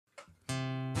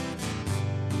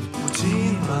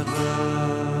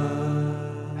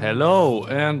Hello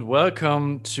and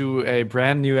welcome to a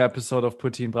brand new episode of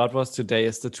Poutine Bratwurst. Today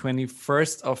is the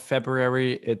 21st of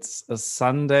February. It's a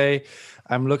Sunday.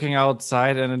 I'm looking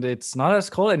outside and it's not as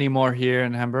cold anymore here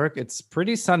in Hamburg. It's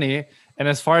pretty sunny. And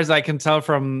as far as I can tell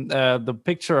from the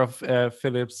picture of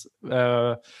Philip's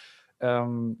video,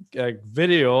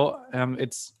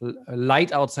 it's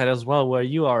light outside as well where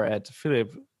you are at.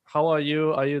 Philip, how are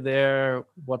you? Are you there?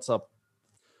 What's up?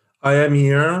 I am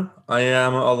here. I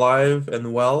am alive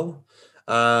and well.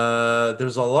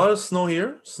 There's a lot of snow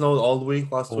here. Snowed all the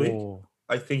week last week. Oh,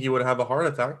 I think you would have a heart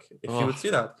attack if you ugh, would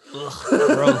see that.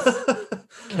 gross.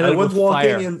 Kill I it went with walking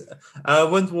fire. in I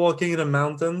went walking in the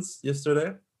mountains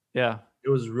yesterday. Yeah. It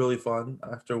was really fun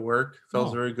after work. Felt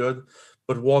Oh, very good.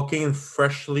 But walking in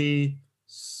freshly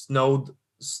snowed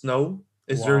snow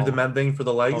is very wow. demanding for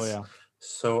the Oh legs. yeah.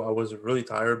 So I was really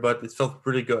tired, but it felt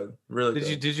pretty good. Really Did you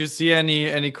good. did you see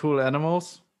any cool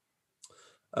animals?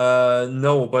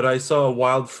 No, but I saw a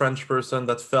wild French person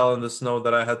that fell in the snow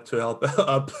that I had to help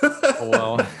up. Oh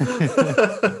wow.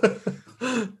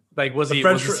 Like a was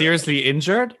French, he seriously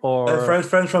injured a or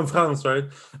French from France, right?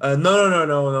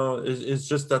 No. It's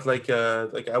just that like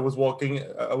I was walking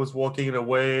in a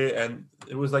way, and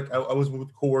it was like I was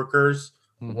with coworkers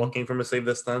Mhm. walking from a safe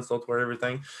distance, don't worry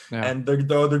everything, Yeah. and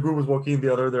the other group was walking in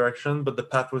the other direction, but the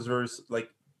path was very like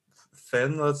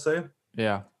thin, let's say.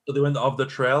 Yeah. So they went off the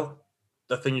trail.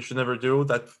 The thing you should never do.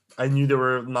 That I knew they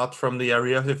were not from the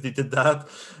area if they did that.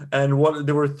 And what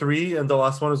there were three, and the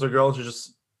last one was a girl. She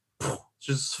just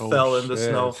Oh fell in the shit.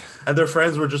 snow, and their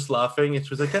friends were just laughing. And she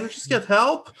was like, "Can I just get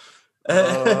help?"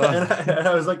 Uh, And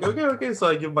I was like, "Okay." So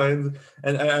I give my hand,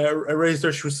 and I raised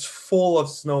her. She was full of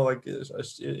snow. Like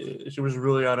she was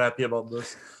really unhappy about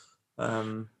this.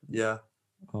 Yeah.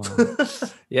 oh.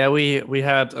 Yeah, we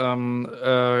had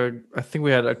I think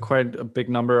we had a quite a big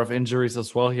number of injuries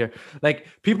as well here. Like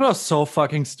people are so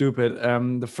fucking stupid.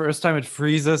 The first time it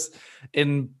freezes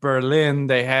in Berlin,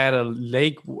 they had a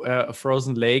lake, a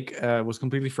frozen lake, was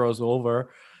completely frozen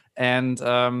over, and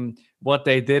what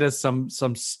they did is some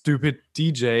stupid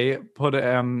DJ put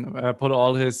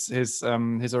all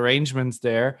his arrangements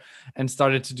there and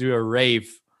started to do a rave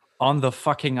on the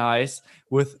fucking ice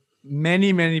with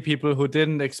many people who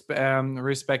didn't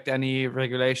respect any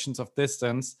regulations of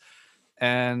distance,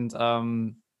 and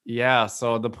yeah,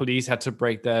 so the police had to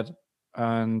break that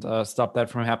and stop that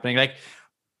from happening. Like,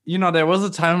 there was a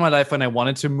time in my life when I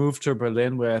wanted to move to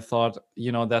Berlin, where I thought,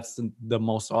 that's the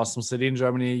most awesome city in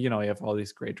Germany. You have all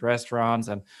these great restaurants,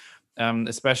 and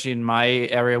especially in my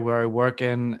area where I work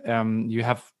in, you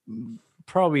have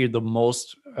probably the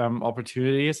most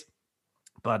opportunities.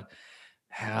 But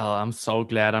hell, I'm so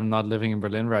glad I'm not living in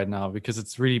Berlin right now, because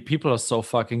it's really, people are so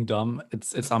fucking dumb.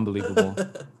 It's unbelievable.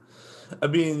 I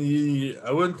mean,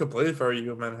 I wouldn't complain for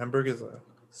you, man. Hamburg is a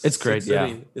It's sick great, yeah.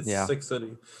 city. It's a Yeah. sick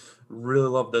city. Really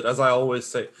loved it, as I always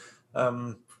say.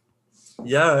 Um,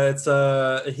 yeah, it's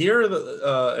here.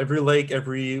 Every lake,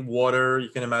 every water you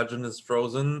can imagine is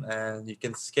frozen, and you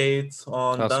can skate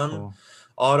on That's them. cool.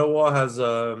 Ottawa has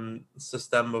a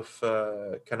system of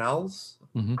canals,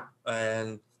 Hmm.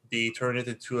 and they turn it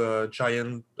into a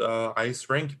giant ice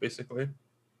rink, basically.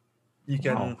 You Wow.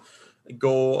 can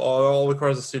go all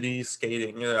across the city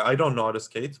skating. I don't know how to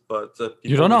skate, but You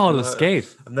people don't know who how do to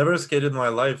skate? I've never skated in my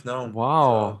life. No, so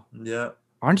Wow. yeah,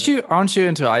 Aren't yeah. you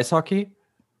into ice hockey?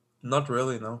 Not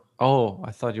really. No, Oh,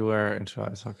 I thought you were into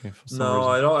ice hockey for some no.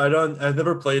 reason. I don't. I don't. I've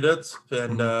never played it,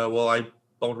 and Hmm. well, I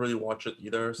don't really watch it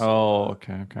either. So Oh,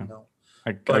 okay. no.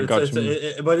 I But it's got it's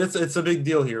you. but it's a big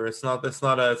deal here. It's not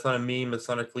a meme. It's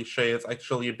not a cliche. It's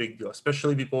actually a big deal,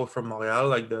 especially people from Montreal,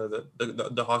 like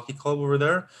the hockey club over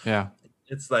there. Yeah.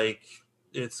 It's like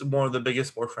it's one of the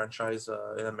biggest sport franchise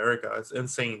in America. It's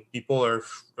insane. People are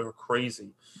crazy.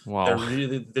 They're Wow.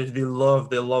 really they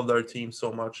love their team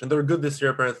so much, and they're good this year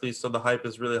apparently. So the hype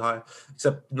is really high.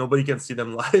 Except nobody can see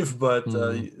them live, but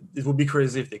Hmm. it would be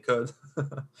crazy if they could.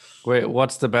 Wait,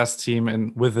 what's the best team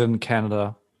in within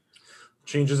Canada?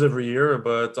 Changes every year,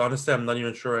 but honestly, I'm not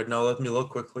even sure right now. Let me look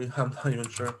quickly. I'm not even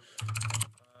sure.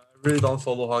 I really don't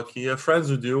follow hockey. I have friends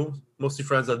who do, mostly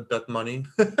friends that bet money.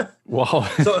 Wow.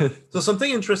 So something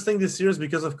interesting this year is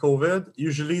because of COVID.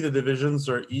 Usually the divisions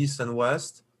are East and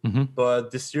West, Hmm. but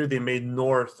this year they made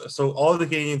North. So all the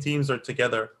Canadian teams are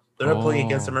together. They're not playing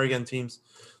against Oh. American teams.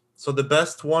 So the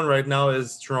best one right now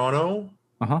is Toronto.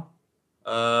 Uh-huh.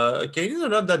 Canadians are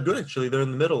not that good actually. They're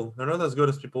in the middle. They're not as good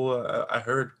as people I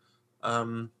heard.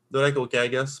 They're like okay, I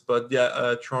guess, but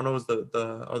yeah, Toronto is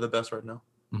the are the best right now,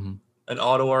 Hmm. and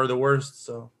Ottawa are the worst.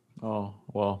 So Oh,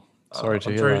 well, sorry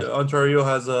to hear that. Ontario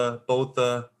has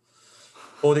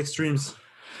both extremes.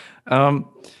 Um,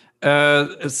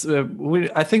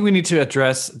 I think we need to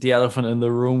address the elephant in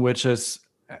the room, which is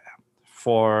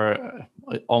for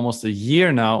almost a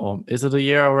year now. Or is it a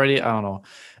year already? I don't know.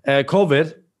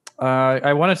 COVID.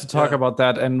 I wanted to talk about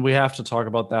that, and we have to talk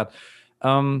about that.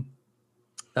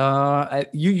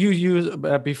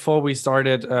 Before we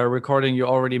started recording, you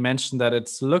already mentioned that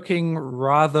it's looking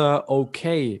rather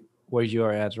okay where you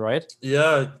are at, right?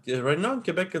 Yeah, right now in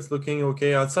Quebec, it's looking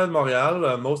okay. Outside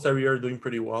Montreal, most areas are doing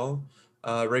pretty well.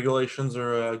 Regulations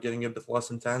are getting a bit less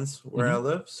intense where I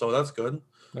live, so that's good.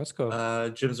 That's good.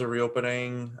 Gyms are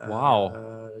reopening.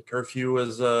 Wow. Curfew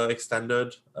is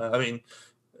extended.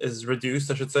 Is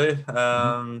reduced, I should say.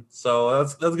 Mm-hmm. So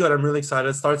that's good. I'm really excited.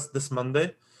 It starts this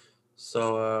Monday.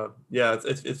 So yeah,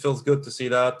 it feels good to see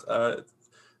that.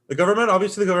 The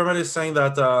government is saying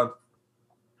that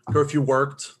curfew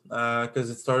worked because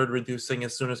it started reducing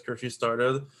as soon as curfew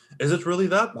started. Is it really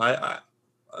that? I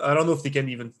don't know if they can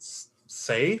even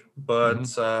say, but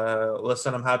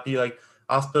listen, I'm happy. Like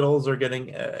hospitals are getting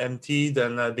emptied,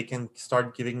 and they can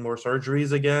start giving more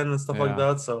surgeries again and stuff like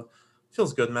that. So it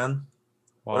feels good, man.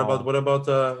 Wow. What about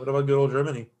good old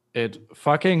Germany? It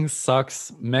fucking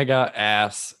sucks mega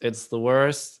ass. It's the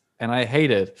worst, and I hate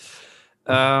it.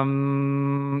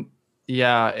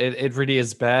 Yeah, it really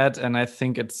is bad, and I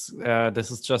think it's this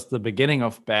is just the beginning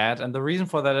of bad. And the reason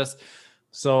for that is,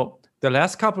 so the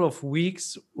last couple of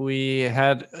weeks we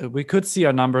could see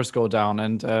our numbers go down,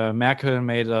 and Merkel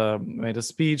made a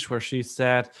speech where she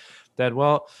said that,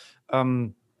 well,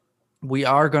 we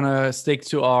are going to stick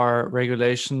to our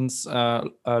regulations,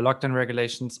 lockdown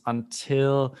regulations,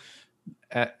 until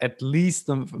at least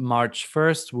March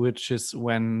 1st, which is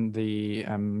when the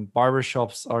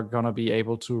barbershops are going to be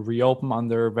able to reopen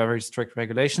under very strict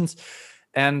regulations.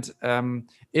 And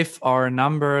if our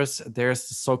numbers, there's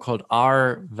the so-called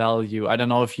R value. I don't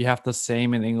know if you have the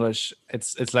same in English.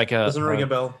 It's like a doesn't ring a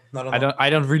bell.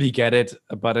 I don't really get it,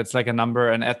 but it's like a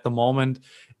number, and at the moment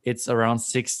it's around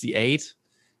 68.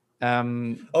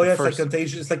 It's like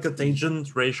contagion. It's like contagion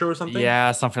ratio or something.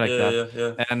 Yeah, something like that.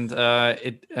 Yeah.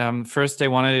 And first they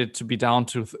wanted it to be down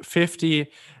to 50,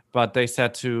 but they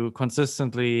said to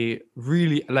consistently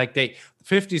really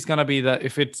 50 is gonna be that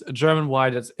if it's German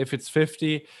wide, if it's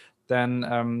 50,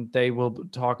 then they will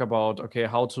talk about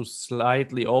how to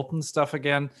slightly open stuff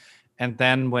again. And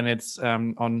then when it's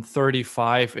on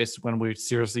 35 is when we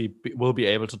seriously will be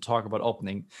able to talk about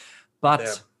opening.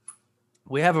 But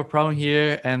we have a problem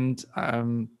here, and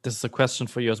this is a question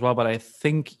for you as well, but I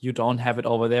think you don't have it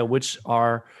over there, which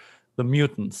are the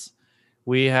mutants.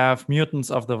 We have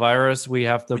mutants of the virus. We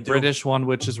have the British one,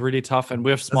 which is really tough, and we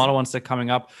have smaller ones that are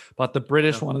coming up, but the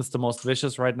British one is the most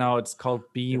vicious right now. It's called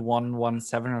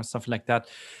B117 or something like that.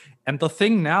 And the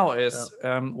thing now is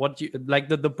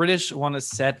the British one is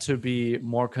said to be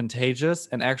more contagious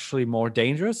and actually more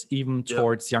dangerous, even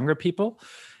towards younger people.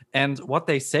 And what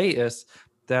they say is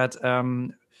that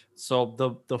so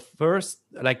the first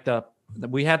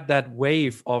we had that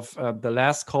wave of the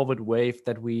last COVID wave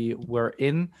that we were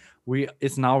in,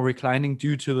 is now reclining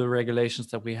due to the regulations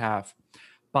that we have.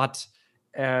 But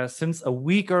since a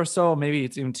week or so, maybe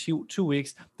it's even two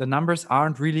weeks, the numbers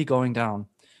aren't really going down.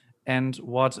 And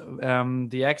what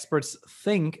the experts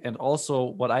think, and also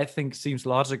what I think seems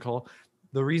logical,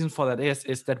 the reason for that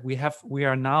is that we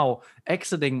are now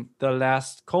exiting the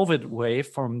last COVID wave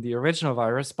from the original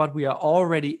virus, but we are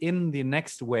already in the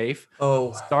next wave,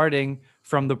 starting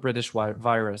from the British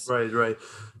virus. Right.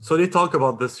 So they talk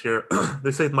about this here.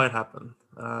 They say it might happen.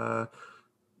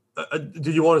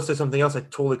 Did you want to say something else? I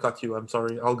totally cut you. I'm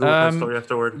sorry. I'll go with my story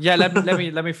afterward. Yeah, let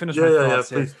me finish my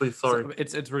thoughts. Yeah, please. Sorry. So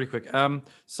it's really quick.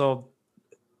 So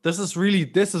this is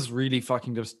really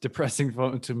fucking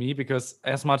depressing to me, because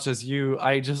as much as you,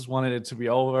 I just wanted it to be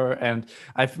over, and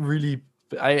I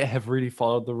have really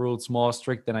followed the rules more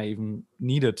strict than I even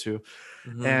needed to.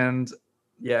 And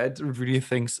yeah, it really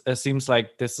seems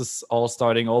like this is all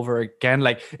starting over again.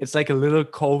 Like it's like a little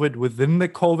COVID within the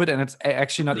COVID, and it's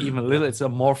actually not even a little. It's a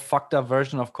more fucked up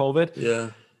version of COVID.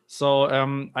 Yeah. So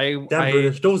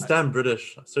British. Those damn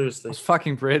British. Seriously. Those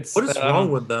fucking Brits. What is wrong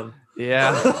with them?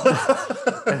 Yeah.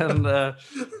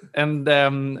 and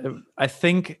I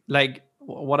think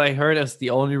what I heard is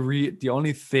the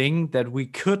only thing that we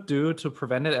could do to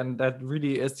prevent it, and that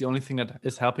really is the only thing that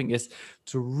is helping, is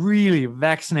to really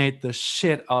vaccinate the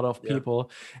shit out of people.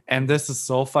 And this is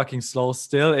so fucking slow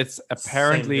still. It's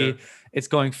apparently it's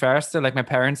going faster. Like my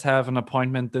parents have an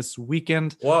appointment this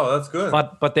weekend. Wow, that's good.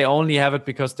 But they only have it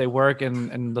because they work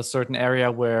in the certain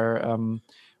area where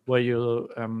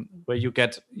you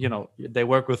get, they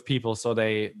work with people, so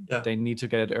they need to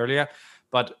get it earlier.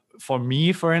 But for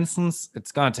me, for instance,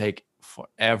 it's gonna take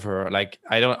forever. Like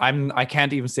I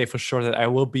can't even say for sure that I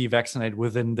will be vaccinated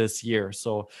within this year.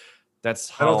 So that's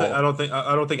how. I don't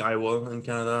think I will in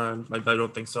Canada. I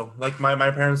don't think so. Like my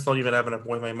parents don't even have an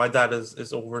appointment. My dad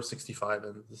is over 65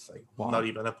 and it's like not Wow.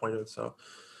 even appointed. So,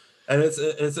 and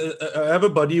I have a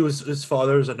buddy his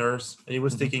father is a nurse and he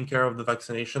was Mhm. taking care of the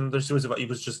vaccination.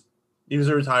 He was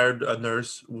a retired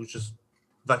nurse who was just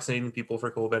vaccinating people for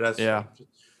COVID as Yeah. like,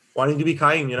 wanting to be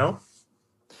kind, you know.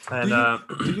 Do And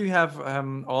you do you have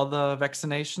all the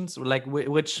vaccinations? Like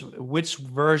which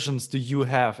versions do you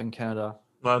have in Canada?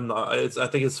 I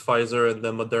think it's Pfizer and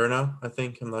then Moderna. I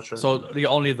think I'm not sure. So the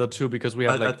only the two, because we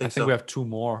have I like I think think we so. have two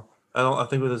more. I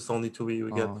think it's only 2 we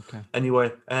get Oh, okay.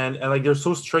 anyway. And like they're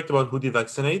so strict about who they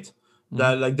vaccinate Hmm.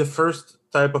 that like the first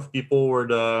type of people were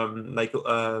the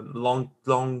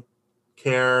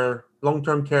long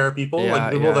term care people, like Yeah,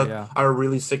 people yeah, that yeah, are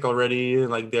really sick already, and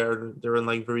like they're in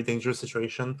like very dangerous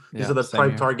situation. These are yeah. the Same prime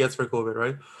here. targets for COVID,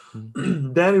 right?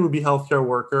 Mhm. Then it would be healthcare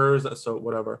workers, so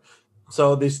whatever.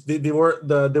 So they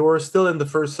were still in the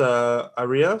first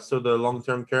area, so the long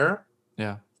term care,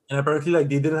 Yeah. and apparently like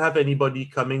they didn't have anybody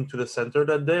coming to the center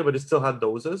that day, but they still had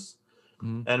doses.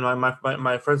 Mhm. And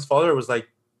my friend's father was like,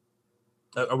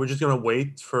 are we just gonna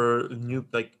wait for new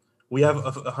like we have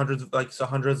hundreds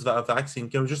of vaccine,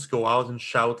 can we just go out and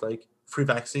shout like free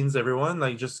vaccines everyone,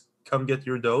 like just come get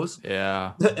your dose?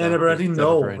 Yeah, And apparently that'd be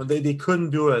no, great. they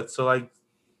couldn't do it. So like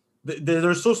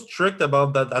they're so strict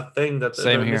about that thing that Same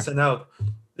they're here. missing out.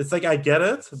 It's like I get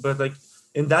it, but like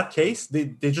in that case, they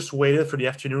just waited for the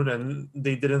afternoon and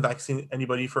they didn't vaccinate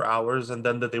anybody for hours, and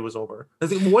then the day was over. I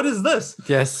was like, what is this?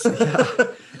 Yes, yeah.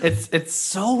 It's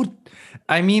so.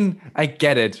 I mean, I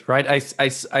get it, right? Get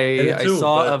it I too,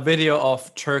 saw a but video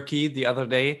of Turkey the other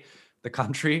day, the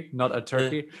country, not a yeah,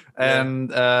 Turkey, yeah. and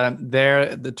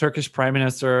there the Turkish prime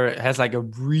minister has like a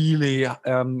really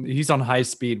he's on high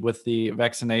speed with the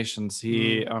vaccinations.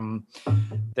 Mm,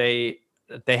 They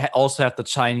also have the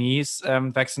Chinese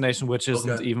vaccination, which isn't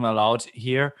okay, even allowed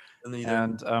here, neither.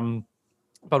 and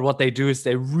but what they do is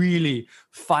they really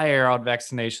fire out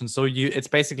vaccinations. So it's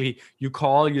basically you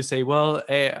call, you say, well,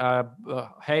 hey,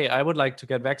 I would like to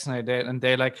get vaccinated, and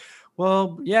they're like,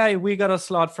 well, yeah, we got a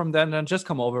slot from then, and just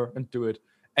come over and do it,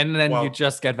 and then you Wow.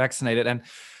 just get vaccinated. And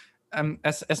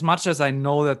as much as I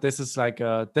know that this is like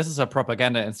this is a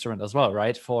propaganda instrument as well,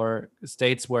 right? For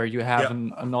states where you have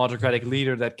Yeah. an autocratic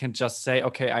leader that can just say,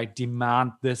 okay, I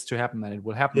demand this to happen, and it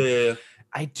will Yeah, happen. yeah, yeah.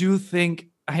 I do think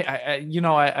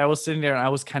I was sitting there and I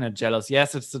was kind of jealous.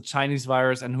 Yes, it's the Chinese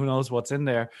virus, and who knows what's in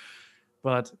there,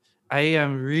 but I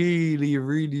am really,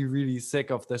 really, really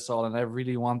sick of this all, and I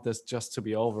really want this just to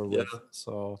be over Yeah. with.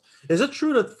 So Is it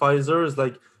true that Pfizer is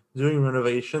like doing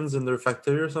renovations in their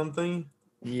factory or something?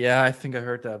 yeah, I think I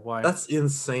heard that. Why? That's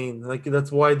insane. Like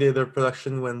that's why their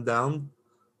production went down.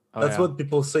 Oh That's yeah. what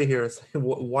people say here. It's like,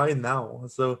 why now?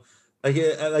 So, like,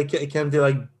 can't they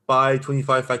like buy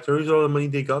 25 factories all the money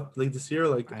they got like this year?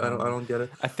 Like, I I don't don't, I know. don't get it.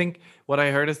 I think what I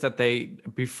heard is that they,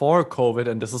 before COVID,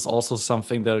 and this is also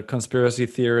something that conspiracy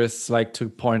theorists like to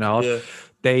point out, Yeah,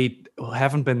 they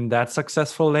haven't been that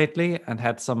successful lately and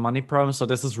had some money problems. So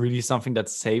this is really something that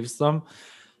saves them.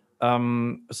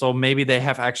 So maybe they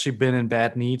have actually been in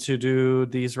bad need to do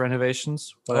these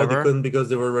renovations, oh, they whatever. couldn't because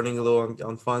they were running low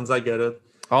on funds. I get it.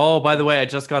 Oh, by the way, I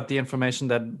just got the information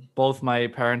that both my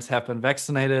parents have been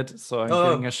vaccinated. So I'm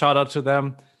giving a Oh, shout out to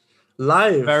them.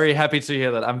 live. Very happy to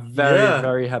hear that. I'm very, Yeah,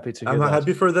 very happy to I'm hear that.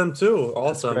 happy for them too. That's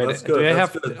Awesome. That's great. Do good. I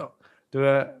That's have, good.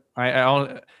 do I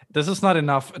only, this is not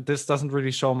enough. This doesn't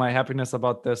really show my happiness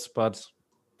about this, but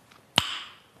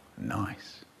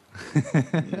Nice.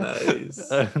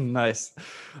 Nice. nice.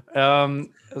 Um,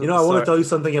 I want to sorry. tell you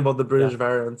something about the British Yeah.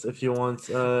 variants if you want.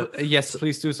 Yes,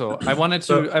 please do so. I wanted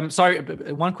So- to. I'm sorry.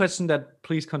 One question that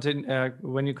please continue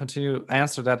when you continue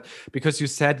answer that, because you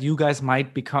said you guys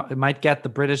might get the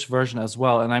British version as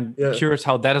well, and I'm Yeah. curious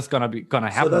how that is gonna So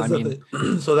happen. that's I the mean,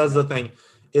 thing. So that's the thing.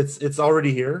 It's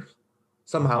already here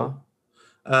somehow.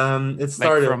 It like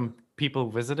started. from people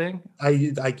visiting.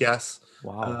 I guess.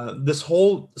 Wow. This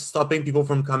whole stopping people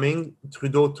from coming,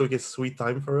 Trudeau took his sweet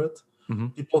time for it.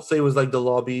 Mhm. People say it was like the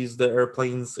lobbies, the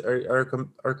airplanes, air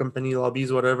company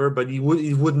lobbies, whatever. But he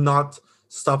would not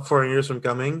stop foreigners from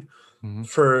coming Mhm.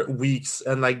 for weeks,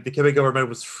 and like the Quebec government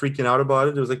was freaking out about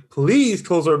it. It was like, please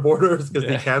close our borders because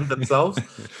they Yeah. can't themselves.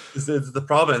 It's the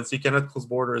province, you cannot close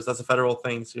borders. That's a federal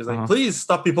thing. So he was like, Uh-huh. please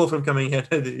stop people from coming in.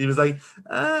 He was like,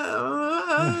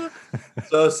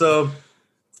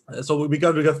 so we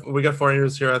got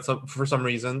foreigners here for some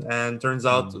reason, and turns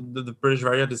out the British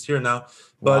variant is here now.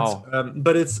 But Wow.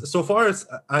 but it's so far as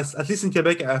at least in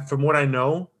Quebec, from what I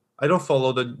know, I don't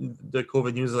follow the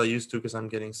COVID news as I used to because I'm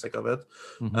getting sick of it.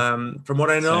 From what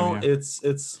I Same know, here.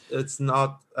 it's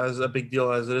not as a big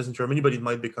deal as it is in Germany, but it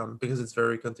might become because it's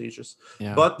very contagious.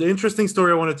 Yeah. But the interesting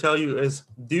story I want to tell you is: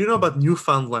 do you know about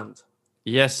Newfoundland?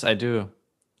 Yes, I do.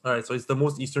 All right, so it's the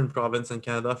most eastern province in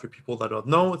Canada. For people that don't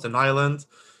know, it's an island.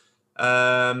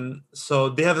 So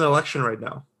they have an election right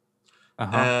now.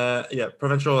 Yeah,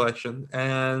 provincial election,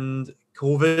 and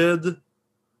COVID,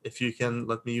 if you can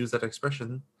let me use that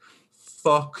expression,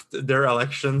 fucked their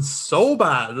election so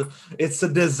bad. It's a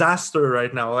disaster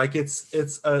right now. Like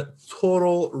it's a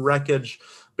total wreckage.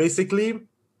 Basically,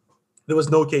 there was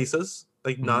no cases,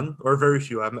 like none or very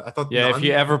few. I thought Yeah, none. if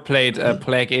you ever played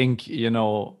Plague Inc.,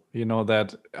 you know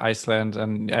that Iceland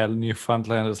and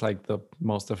Newfoundland is like the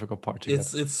most difficult part to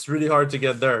get. It's really hard to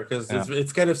get there because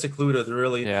it's kind of secluded,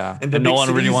 really. Yeah, and no big one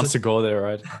really cities- wants to go there,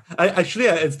 right?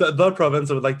 It's the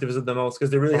province I would like to visit the most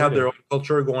because they really have their own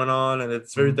culture going on and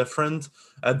it's very different.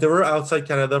 They were outside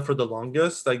Canada for the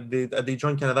longest. Like they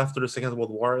joined Canada after the Second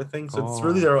World War, I think. So it's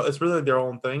really their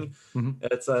own thing.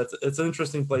 It's an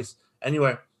interesting place.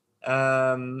 Anyway,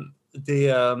 they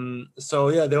had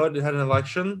an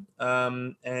election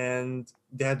and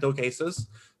they had no cases.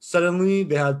 Suddenly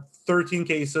they had 13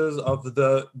 cases of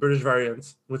the British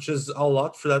variant, which is a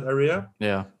lot for that area.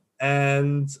 Yeah.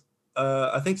 And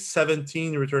I think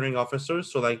 17 returning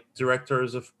officers, so like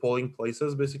directors of polling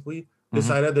places, basically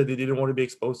decided that they didn't want to be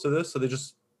exposed to this, so they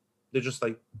just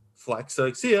like flexed,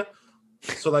 like, see ya.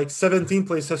 So like 17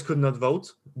 places could not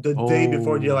vote the day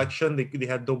before the election. They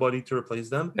had nobody to replace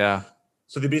them. Yeah.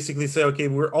 So they basically say, okay,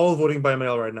 we're all voting by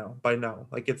mail right now. By now,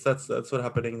 like that's what's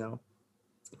happening now.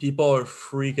 People are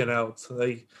freaking out.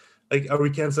 Like, are we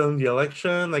canceling the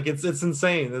election? Like, it's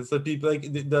insane. It's the people,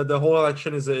 like the whole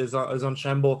election is on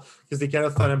shamble because they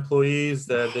cannot find employees.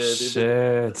 The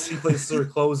places are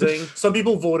closing. Some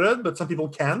people voted, but some people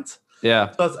can't.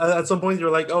 Yeah. So at some point, you're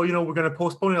like, oh, we're gonna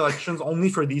postpone elections only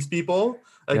for these people.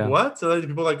 Like, what? So like,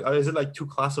 people like, is it like two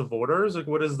class of voters? Like,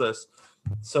 what is this?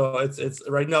 So it's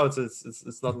right now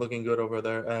it's not looking good over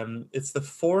there. It's the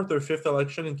fourth or fifth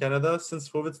election in Canada since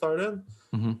COVID started.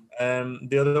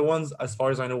 The other ones, as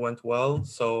far as I know, went well.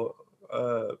 So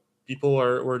people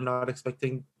were not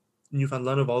expecting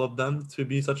Newfoundland, of all of them, to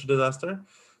be such a disaster.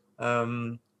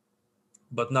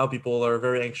 But now people are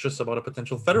very anxious about a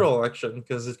potential federal election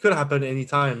because it could happen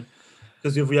anytime.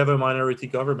 Because if we have a minority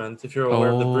government, if you're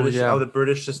aware of how the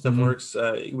British system works,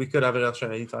 we could have an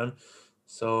election anytime.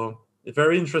 So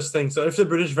very interesting. So if the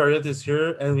British variant is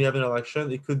here and we have an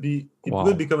election, it could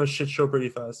become a shit show pretty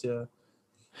fast. Yeah.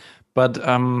 But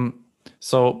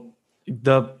so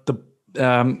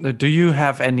do you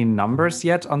have any numbers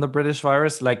yet on the British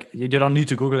virus? Like, you don't need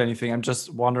to Google anything. I'm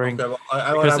just wondering,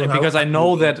 because I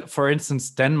know that, for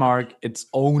instance, Denmark, it's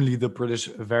only the British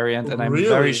variant, and I'm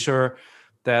very sure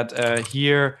that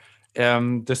here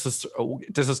this is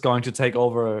going to take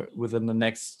over within the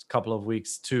next couple of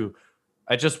weeks too.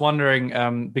 I'm just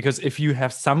wondering, because if you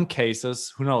have some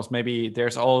cases, who knows, maybe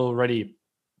there's already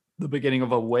the beginning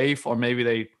of a wave, or maybe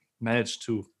they managed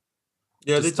to.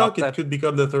 Yeah, they talk it could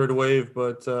become the third wave,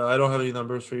 but I don't have any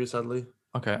numbers for you, sadly.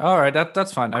 Okay, all right,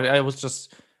 that's fine.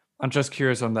 I'm just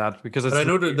curious on that because I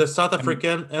know that the South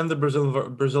African and the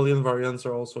Brazilian variants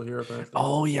are also here, apparently.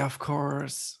 Oh yeah, of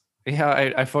course.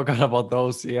 Yeah, I forgot about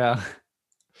those. Yeah.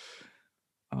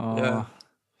 Yeah.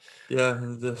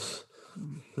 It's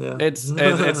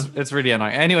really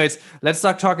annoying. Anyways, let's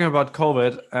start talking about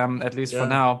COVID. At least for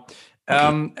now.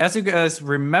 As you guys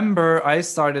remember, I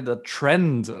started a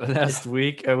trend last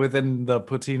week within the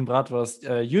Poutine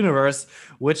Bratwurst universe,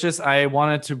 which is I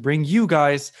wanted to bring you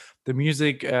guys the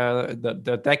music,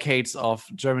 the decades of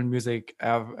German music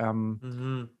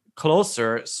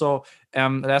closer. So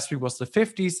last week was the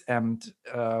 50s, and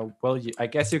I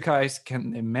guess you guys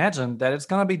can imagine that it's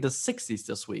gonna be the 60s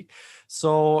this week.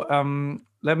 So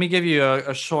let me give you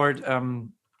a short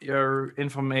some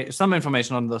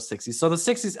information on the 60s. So the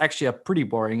 60s actually are pretty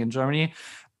boring in Germany,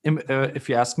 if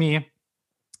you ask me.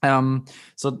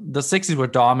 So the 60s were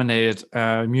dominated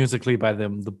musically by the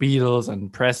Beatles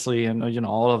and Presley and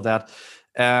all of that,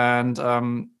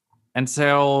 and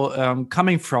so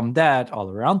coming from that all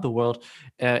around the world,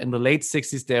 in the late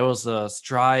 60s there was a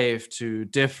strive to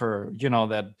differ,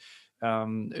 that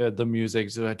the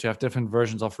music, so to have different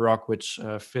versions of rock, which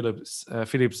Philip's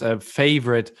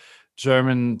favorite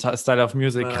German style of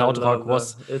music, Krautrock,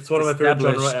 was. It's one of my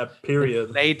favorite genre,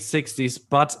 period. Late 60s,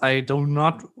 but I do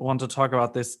not want to talk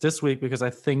about this week because I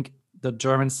think the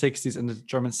German 60s and the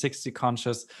German 60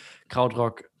 conscious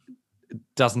Krautrock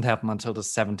doesn't happen until the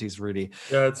 70s, really.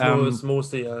 Yeah, it's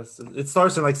mostly it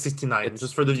starts in like 69,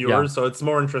 just for the viewers, so it's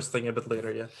more interesting a bit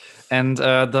later. Yeah. And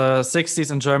the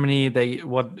 60s in Germany,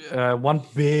 one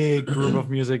big group of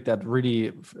music that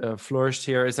really flourished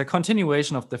here is a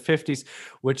continuation of the 50s,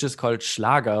 which is called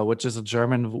Schlager, which is a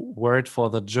German word for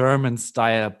the German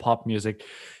style pop music.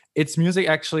 It's music,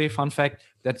 actually, fun fact,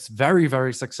 that's very,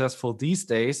 very successful these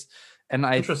days. And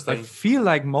I feel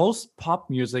like most pop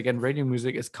music and radio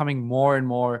music is coming more and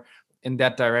more in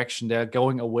that direction. They're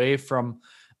going away from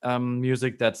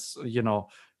music that's,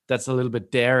 that's a little bit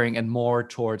daring and more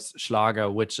towards Schlager,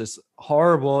 which is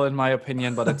horrible in my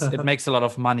opinion, but it makes a lot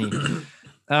of money.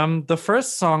 The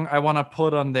first song I want to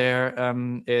put on there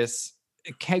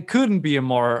couldn't be a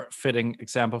more fitting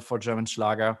example for German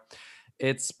Schlager.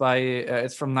 It's from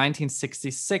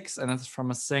 1966, and it's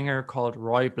from a singer called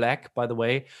Roy Black, by the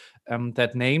way.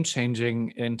 That name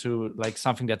changing into like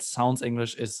something that sounds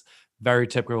English is very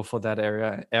typical for that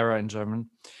era in German.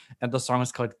 And the song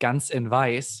is called Ganz in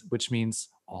Weiß, which means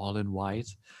all in white.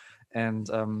 And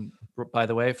by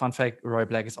the way, fun fact, Roy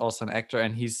Black is also an actor,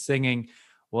 and he's singing,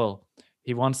 well,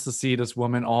 he wants to see this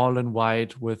woman all in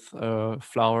white with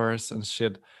flowers and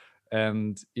shit.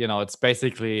 And, it's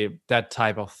basically that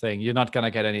type of thing. You're not going to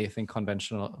get anything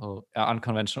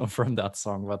unconventional from that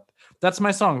song. But that's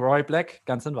my song, Roy Black,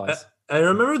 Ganz in Weiß. I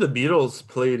remember the Beatles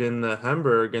played in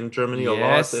Hamburg in Germany a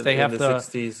lot in the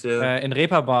 60s. Yeah. In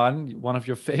Reeperbahn, one of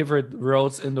your favorite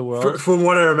roads in the world. From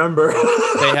what I remember.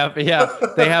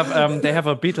 they have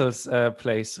a Beatles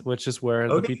place, which is where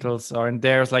the Beatles are. And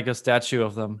there's like a statue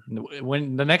of them.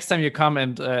 When the next time you come,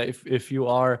 and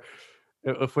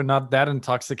if we're not that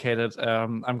intoxicated,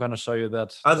 I'm going to show you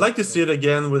that. I'd like to see it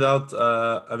again without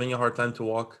having a hard time to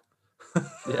walk.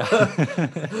 Yeah.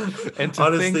 And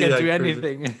to think and do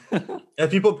anything. Yeah,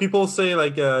 people say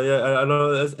like, I don't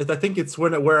know. I think it's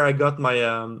where I got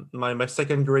my my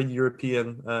second grade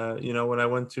European. When I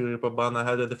went to Reeperbahn, I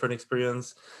had a different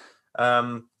experience.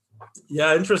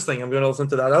 Yeah, interesting. I'm going to listen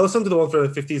to that. I listened to the one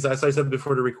from the 50s. As I said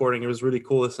before the recording, it was really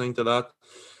cool listening to that.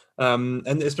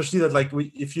 And especially that, like,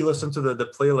 if you listen to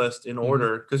the playlist in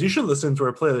order, because you should listen to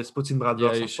our playlist, Poutine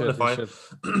Bratwurst on Spotify.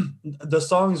 The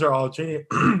songs are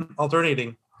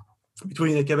alternating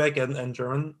between Quebec and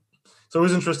German. So it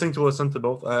was interesting to listen to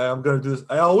both. I'm going to do this.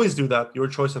 I always do that, your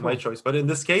choice and my choice. But in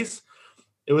this case,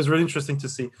 it was really interesting to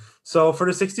see. So for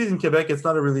the 60s in Quebec, it's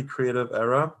not a really creative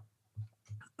era.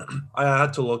 I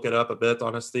had to look it up a bit,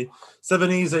 honestly.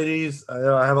 70s, 80s,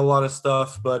 I have a lot of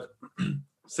stuff, but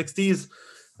 60s,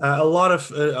 a lot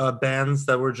of bands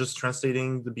that were just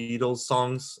translating the Beatles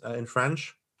songs in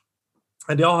French.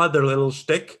 And they all had their little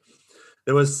shtick.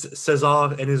 There was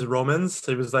César and his Romans.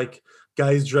 It was like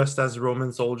guys dressed as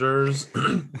Roman soldiers.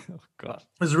 Oh, God.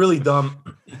 It was really dumb.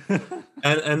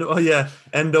 and oh yeah.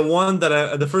 And the one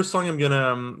that the first song I'm going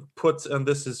to put on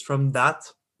this is from that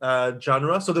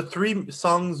genre. So the three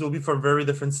songs will be from very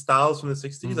different styles from the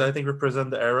 60s. I think represent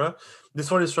the era.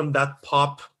 This one is from that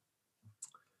pop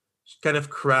kind of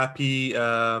crappy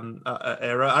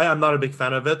era. I am not a big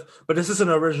fan of it, but this is an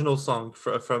original song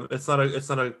from it's not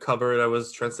a cover that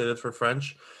was translated for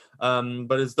French,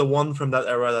 but it's the one from that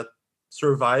era that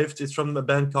survived. It's from a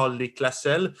band called Les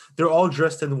Classelles. They're all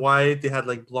dressed in white. They had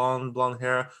like blonde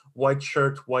hair, white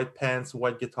shirt, white pants,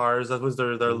 white guitars. That was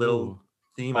their little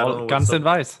theme. All Ganz in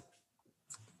Weiß.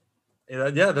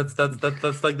 Yeah, that's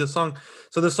like the song.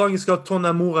 So the song is called Ton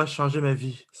amour a changé ma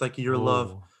vie. It's like your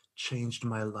love changed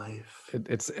my life.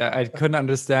 I couldn't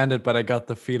understand it, but I got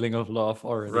the feeling of love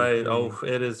already. Right. Oh,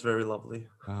 it is very lovely.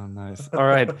 Oh, nice. All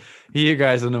right. Hear you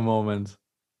guys in a moment.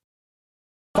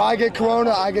 If I get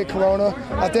corona, I get corona.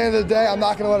 At the end of the day, I'm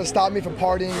not going to let it stop me from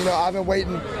partying.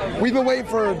 We've been waiting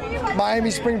for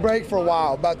Miami spring break for a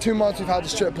while. About 2 months we've had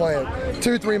this trip planned.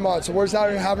 2-3 months. So we're just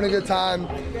out here having a good time.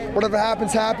 Whatever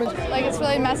happens, happens. Like, it's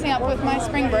really messing up with my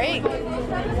spring break.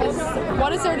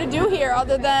 What is there to do here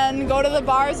other than go to the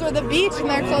bars or the beach, and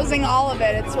they're closing all of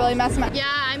it? It's really messing up. Yeah,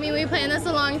 I mean, we planned this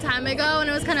a long time ago, and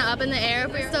it was kind of up in the air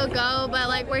if we still go, but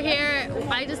like we're here.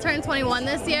 I just turned 21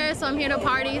 this year, so I'm here to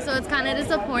party, so it's kind of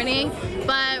disappointing,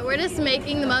 but we're just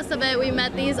making the most of it. We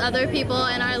met these other people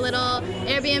in our little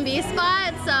Airbnb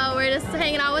spot, so we're just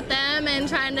hanging out with them and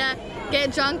trying to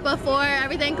get drunk before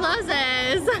everything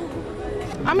closes.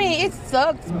 I mean, it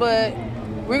sucks, but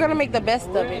we're gonna make the best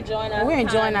of it. We're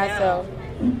enjoying ourselves.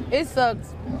 It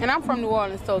sucks, and I'm from New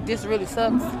Orleans, so this really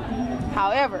sucks.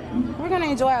 However, we're gonna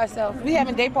enjoy ourselves. We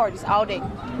having day parties all day.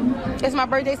 It's my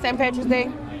birthday, St. Patrick's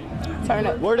Day. Turn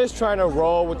up. We're just trying to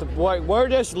roll with we're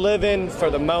just living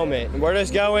for the moment. We're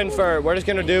just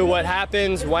gonna do what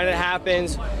happens when it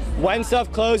happens. When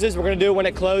stuff closes, we're gonna do it when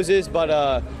it closes,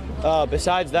 but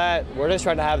Besides that, we're just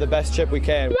trying to have the best trip we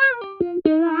can.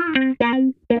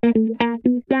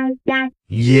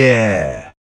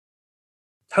 Yeah.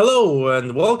 Hello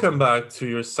and welcome back to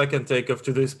your second take of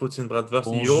today's Poutine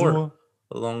Bratwurst, your Bonjour.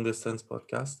 long distance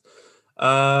podcast.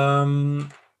 I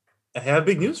have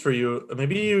big news for you.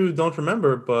 Maybe you don't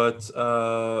remember, but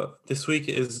this week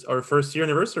is our first year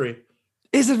anniversary.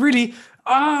 Is it really?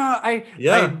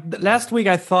 Yeah. Last week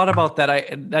I thought about that.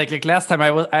 I like last time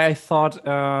I thought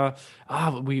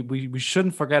we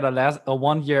shouldn't forget a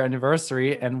 1 year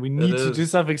anniversary, and we need to do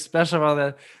is. something special about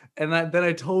that. And then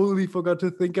I totally forgot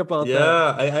to think about that.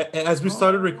 Yeah, I as we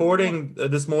started recording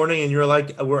this morning, and you're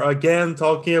like, we're again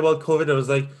talking about COVID. I was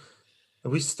like,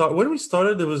 when we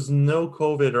started, there was no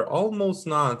COVID or almost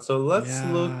not. So let's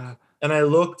look. Yeah. And I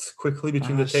looked quickly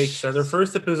between the takes, and the shit.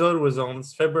 first episode was on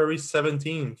February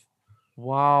 17th.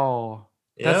 Wow.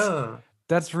 Yeah.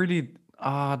 That's really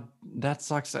that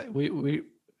sucks. I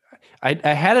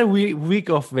had a week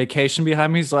of vacation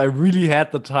behind me, so I really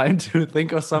had the time to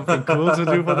think of something cool to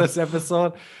do for this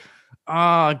episode.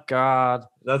 Oh God.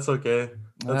 That's okay.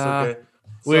 That's Ah, okay.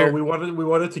 So we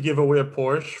wanted to give away a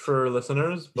Porsche for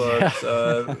listeners, but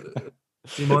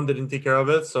Simon didn't take care of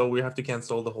it, so we have to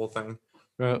cancel the whole thing.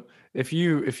 Well, if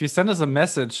you send us a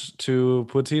message to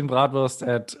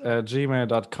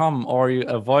poutinebratwurst@gmail.com or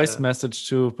a voice message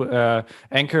to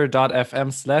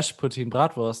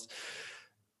anchor.fm/poutinebratwurst,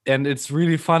 and it's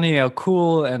really funny or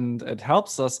cool and it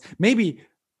helps us, maybe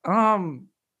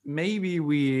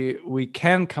we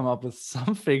can come up with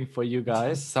something for you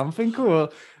guys, something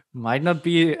cool. Might not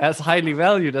be as highly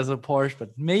valued as a Porsche,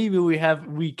 but maybe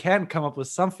we can come up with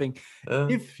something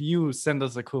if you send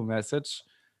us a cool message.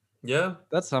 Yeah,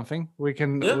 that's something we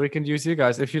can use you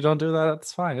guys. If you don't do that,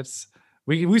 that's fine. It's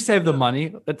we save the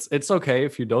money. It's okay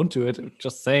if you don't do it.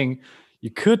 Just saying, you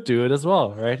could do it as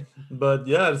well, right? But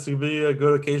yeah, it's gonna be a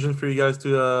good occasion for you guys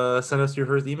to send us your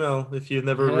first email. If you've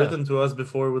never written to us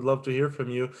before, we'd love to hear from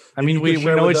you. I mean, we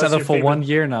know each other for 1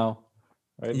 year now,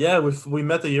 right? Yeah, we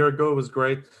met a year ago. It was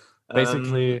great.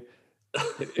 Basically,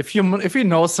 if you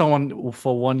know someone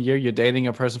for 1 year, you're dating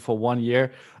a person for 1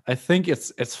 year, I think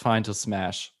it's fine to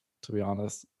smash. To be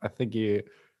honest, I think you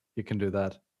can do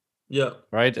that. Yeah.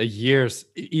 Right. A year's,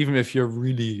 even if you're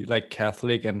really like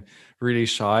Catholic and really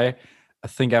shy, I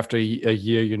think after a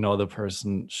year, the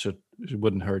person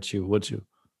wouldn't hurt you, would you?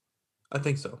 I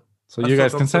think so. So you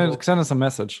guys can send us a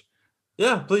message.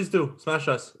 Yeah, please do. Smash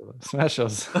us. Smash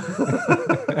us.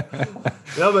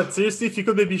 No, but seriously, if you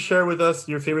could maybe share with us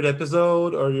your favorite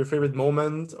episode or your favorite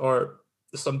moment or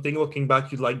something looking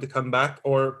back you'd like to come back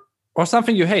or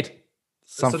something you hate.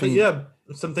 Something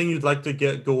you'd like to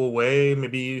go away.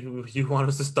 Maybe you want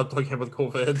us to stop talking about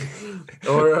COVID,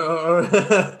 or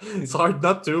it's hard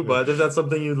not to. But if that's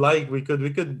something you'd like, we could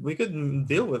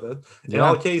deal with it. In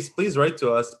all case, please write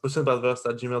to us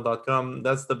poutinebratwurst@gmail.com.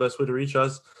 That's the best way to reach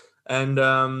us. And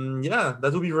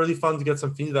that would be really fun to get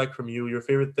some feedback from you. Your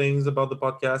favorite things about the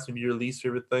podcast, maybe your least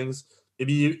favorite things.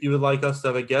 Maybe you would like us to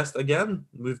have a guest again.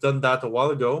 We've done that a while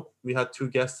ago. We had 2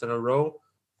 guests in a row.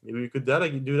 Maybe we could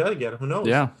do that again. Who knows?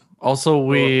 Yeah. Also,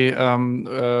 we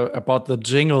about the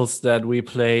jingles that we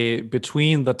play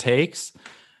between the takes.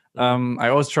 I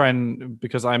always try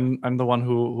because I'm the one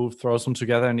who throws them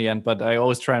together in the end, but I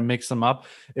always try and mix them up.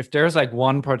 If there's like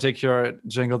one particular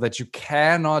jingle that you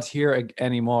cannot hear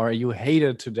anymore, you hate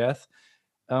it to death,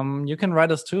 you can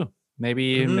write us too.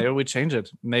 Maybe we change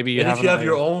it. Maybe if you have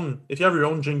your own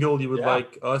jingle you would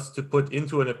like us to put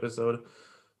into an episode.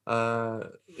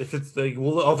 If it's like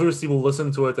we'll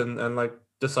listen to it and like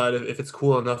decide if it's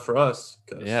cool enough for us.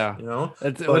 But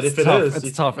if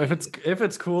it's tough. If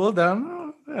it's cool,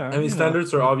 then I mean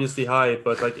standards are obviously high,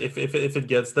 but like if it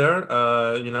gets there,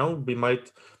 we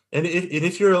might. And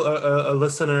if you're a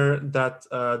listener that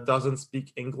doesn't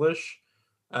speak English,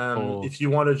 if you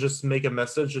want to just make a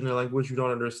message in a language you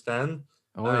don't understand,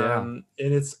 and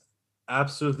it's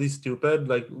absolutely stupid,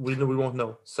 like we won't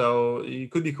know, so it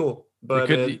could be cool. But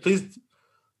please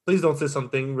don't say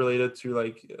something related to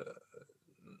like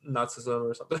Nazism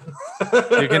or something.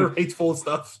 You can hateful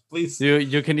stuff, please.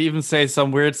 You can even say some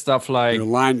weird stuff like "You're a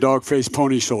lion, dog, face,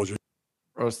 pony soldier,"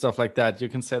 or stuff like that. You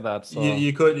can say that. So.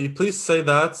 You please say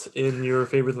that in your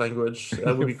favorite language.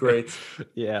 That would be great.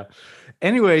 Yeah.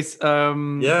 Anyways,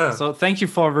 So thank you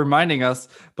for reminding us.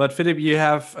 But Philip, you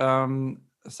have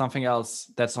something else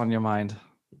that's on your mind.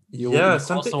 You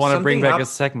also want to bring back a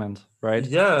segment, right?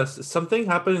 Yes, something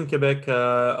happened in Quebec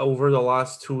over the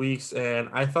last 2 weeks, and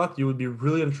I thought you would be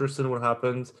really interested in what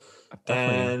happened.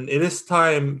 Definitely. And it is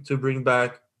time to bring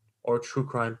back our true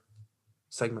crime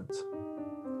segment.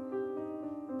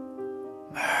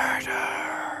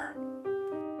 Murder.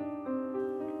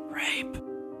 rape,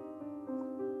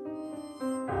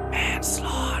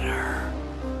 manslaughter,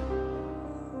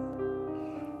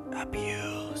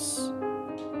 abuse,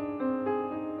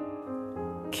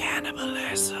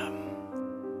 cannibalism,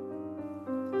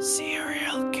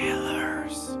 serial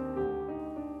killers,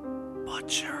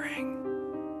 butchering.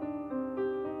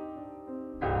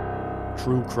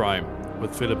 True crime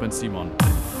with Philip and Simon.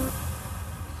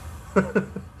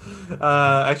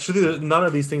 Actually, none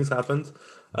of these things happened,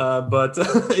 but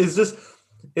it's just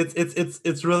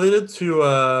it's related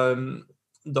to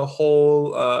the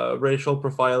whole racial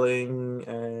profiling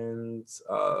and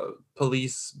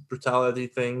police brutality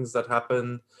things that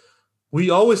happen. We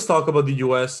always talk about the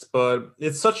U.S., but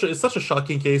it's such a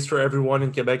shocking case for everyone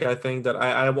in Quebec. I think that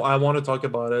I want to talk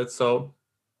about it. So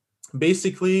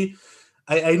basically,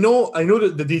 I know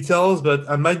the details, but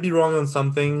I might be wrong on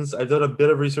some things. I've done a bit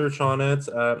of research on it.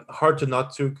 Hard to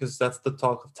not to, because that's the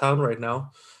talk of town right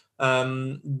now.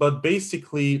 But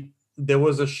basically, there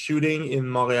was a shooting in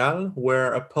Montreal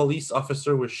where a police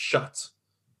officer was shot.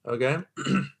 Okay,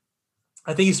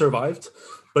 I think he survived,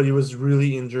 but he was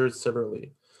really injured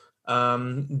severely.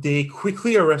 They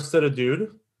quickly arrested a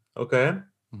dude. Okay,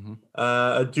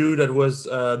 a dude that was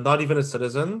not even a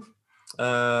citizen.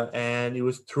 And he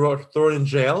was thrown in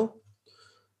jail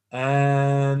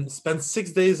and spent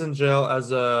 6 days in jail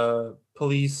as a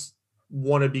police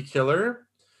wannabe killer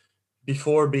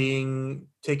before being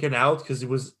taken out because he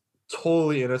was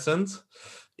totally innocent.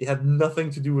 He had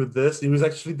nothing to do with this. He was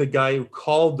actually the guy who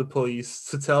called the police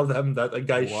to tell them that a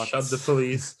guy shot the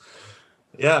police.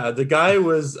 Yeah, the guy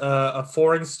was a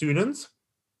foreign student.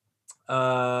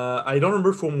 I don't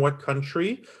remember from what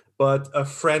country, but a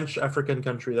French African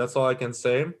country. That's all I can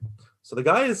say. So the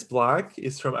guy is black.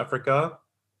 He's from Africa,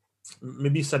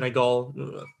 maybe Senegal,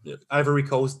 Ivory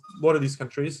Coast, one of these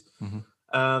countries.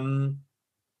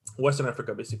 Western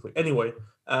Africa, basically. Anyway,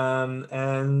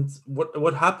 and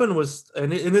what happened was,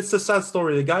 and it's a sad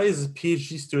story. The guy is a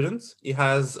PhD student. He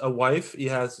has a wife. He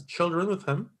has children with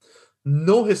him.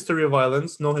 No history of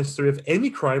violence. No history of any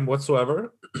crime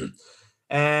whatsoever.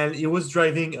 And he was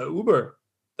driving an Uber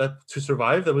to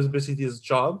survive. That was basically his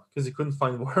job because he couldn't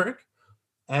find work.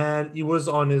 And he was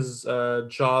on his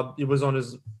job. He was on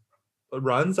his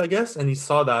runs, I guess. And he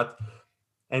saw that.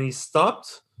 And he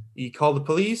stopped. He called the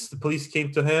police. The police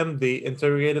came to him. They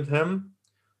interrogated him.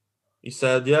 He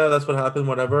said, yeah, that's what happened,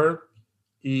 whatever.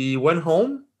 He went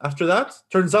home after that.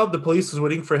 Turns out the police was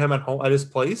waiting for him at home, at his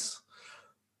place.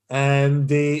 And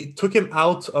they took him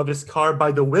out of his car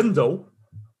by the window.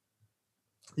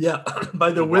 Yeah,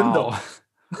 by the window.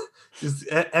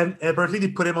 And apparently they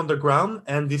put him on the ground,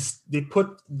 and they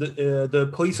put the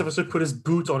police officer put his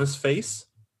boot on his face.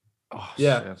 Oh,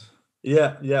 yeah,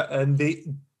 shit. yeah, and they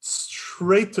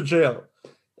straight to jail.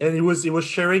 And he was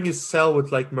sharing his cell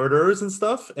with like murderers and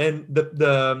stuff, and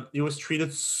he was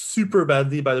treated super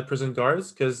badly by the prison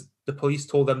guards because the police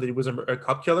told them that he was a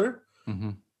cop killer.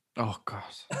 Oh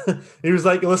god. He was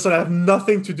like, listen, I have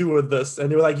nothing to do with this, and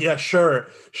they were like, yeah, sure.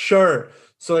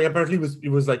 So like apparently he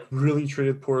was like really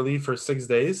treated poorly for 6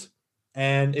 days,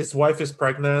 and his wife is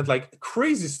pregnant, like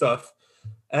crazy stuff.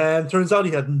 And turns out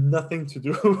he had nothing to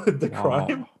do with the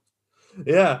crime.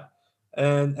 Yeah.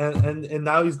 And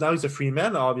now he's a free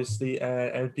man, obviously,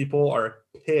 and people are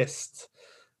pissed.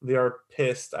 They are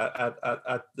pissed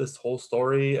at this whole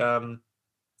story. A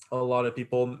lot of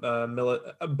people,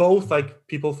 both like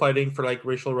people fighting for like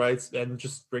racial rights and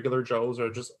just regular Joes are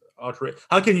just outraged.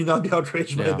 How can you not be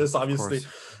outraged by this? Obviously,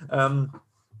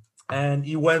 and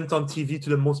he went on TV to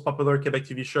the most popular Quebec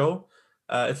TV show.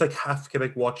 It's like half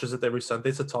Quebec watches it every Sunday.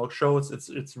 It's a talk show.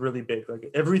 It's really big.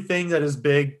 Like everything that is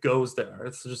big goes there.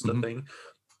 It's just a thing.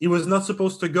 He was not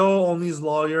supposed to go. Only his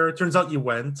lawyer. Turns out he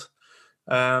went.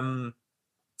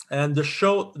 And the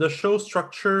show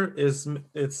structure is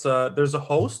there's a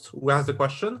host who asks the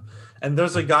question, and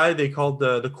there's a guy they call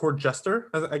the court jester.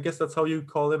 I guess that's how you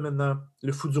call him in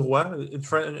le fou du roi. In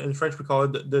French we call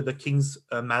it the king's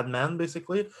madman,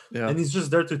 basically. Yeah. And he's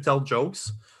just there to tell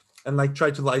jokes and like try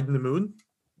to lighten the mood.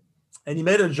 And he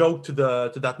made a joke to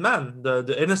that man,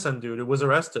 the innocent dude who was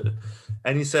arrested.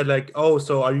 And he said like, oh,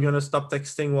 so are you going to stop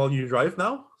texting while you drive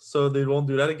now? So they won't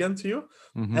do that again to you?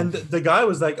 And the guy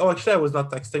was like, oh, actually, I was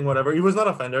not texting, whatever. He was not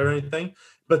offended or anything.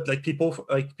 But like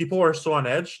people were so on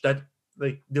edge that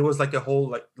like there was like a whole,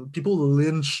 like people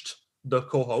lynched the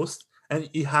co-host and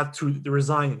he had to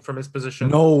resign from his position.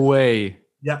 No way.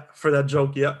 Yeah, for that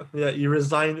joke. Yeah. He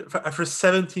resigned after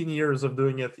 17 years of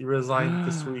doing it. He resigned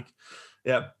this week.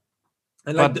 Yeah.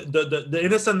 And like the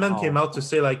innocent man came out to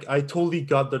say like, I totally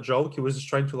got the joke. He was just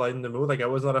trying to lighten the mood. Like I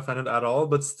was not offended at all,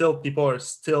 but still people are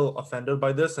still offended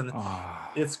by this, and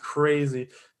it's crazy.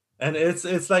 And it's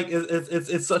like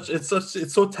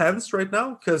it's so tense right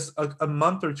now because a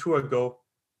month or two ago,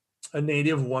 a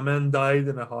Native woman died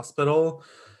in a hospital,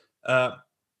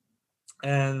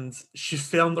 and she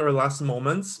filmed her last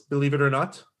moments, believe it or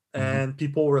not. And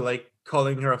people were like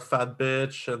calling her a fat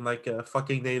bitch and like a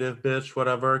fucking Native bitch,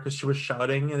 whatever, because she was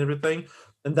shouting and everything.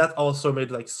 And that also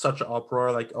made like such an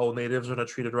uproar, like, oh, Natives are not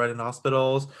treated right in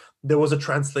hospitals. There was a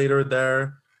translator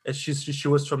there. And she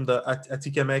was from the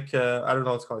Atikamekw, I don't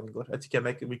know what's called in English,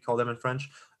 Atikamekw, we call them in French,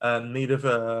 Native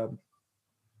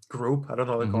group. I don't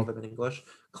know what they call them in English,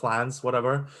 clans,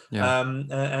 whatever. Yeah.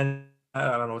 And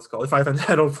I don't know what it's called. If I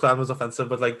know clan was offensive,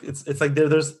 but like it's like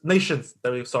there's nations.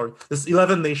 There's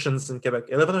 11 nations in Quebec,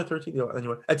 11 or 13.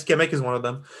 Anyway, Atikamekw is one of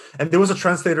them, and there was a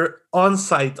translator on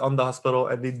site on the hospital,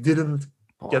 and they didn't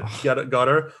got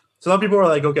her. So now people are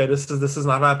like, okay, this is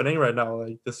not happening right now.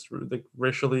 Like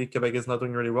racially, Quebec is not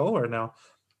doing really well right now.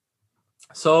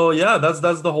 So yeah, that's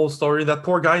the whole story. That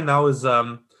poor guy now is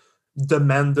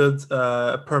demanded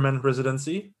permanent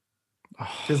residency.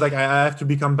 Because like I have to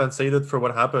be compensated for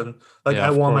what happened. Like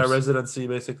I want my residency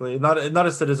basically, not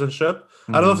a citizenship.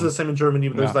 I don't know if it's the same in Germany,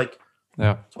 but there's like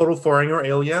total foreigner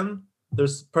alien.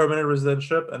 There's permanent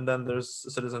residentship, and then there's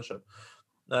citizenship.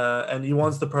 And he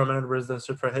wants the permanent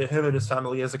residency for him and his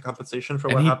family as a compensation for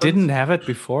what happened. And he didn't have it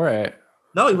before.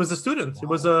 No, he was a student. He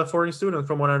was a foreign student,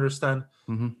 from what I understand.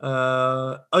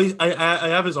 I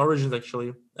have his origins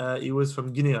actually. He was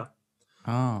from Guinea.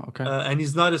 Oh, okay. And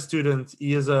he's not a student.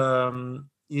 He is a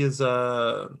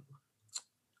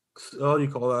what do you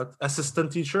call that?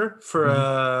 Assistant teacher for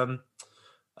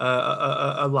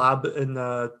a lab in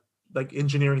like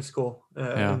engineering school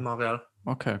in Montreal.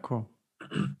 Okay, cool.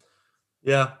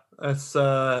 Yeah, it's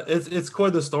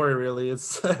quite the story, really.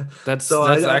 It's that's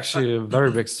actually a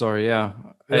very big story. Yeah.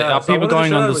 Are people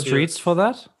going on the streets for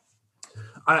that?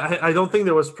 I don't think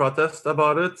there was protest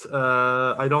about it.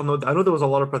 I don't know. I know there was a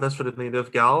lot of protest for the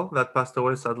Native gal that passed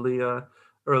away sadly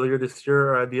earlier this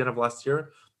year or at the end of last year.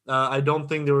 I don't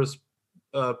think there was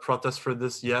protest for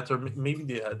this yet, or maybe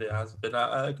there has been.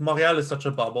 Montreal is such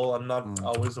a bubble. I'm not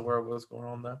always aware of what's going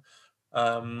on there.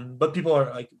 But people are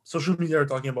like, social media are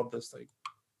talking about this. Like,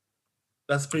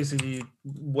 that's basically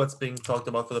what's being talked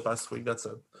about for the past week. That's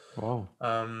it. Wow.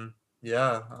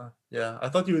 Yeah. I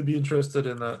thought you would be interested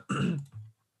in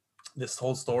this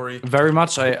whole story. Very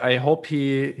much. I hope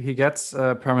he gets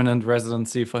a permanent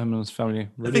residency for him and his family.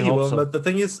 Really I think he will. So. But the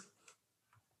thing is,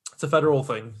 it's a federal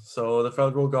thing. So the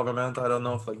federal government, I don't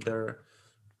know if like they're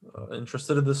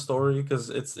interested in this story, because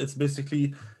it's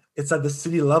basically it's at the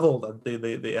city level that they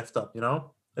effed up. You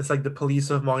know, it's like the police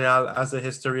of Montreal has a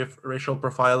history of racial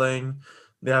profiling.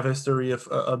 They have a history of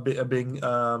being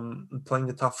playing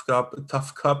the tough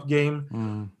cop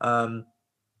game.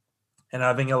 And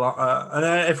having a lot, and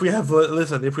if we have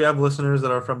listeners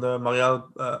that are from the Montreal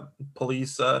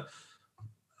police,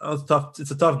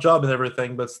 it's a tough job and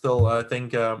everything, but still, I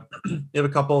think you have a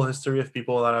couple history of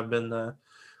people that have been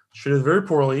treated very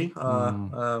poorly.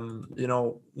 You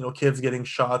know, kids getting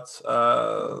shot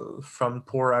from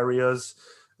poor areas.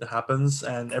 It happens,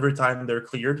 and every time they're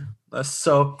cleared.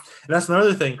 So and that's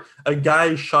another thing. A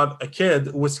guy shot a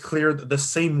kid, was cleared the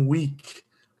same week.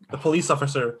 The police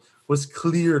officer was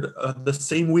cleared the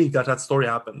same week that story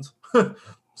happened.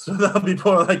 So now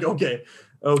people are like, okay.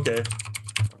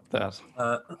 That.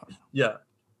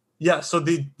 Yeah. So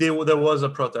there was a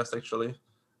protest actually,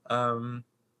 and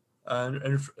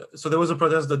so there was a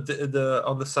protest the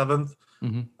on the 7th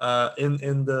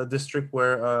in the district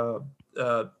where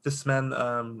this man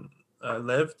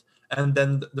lived, and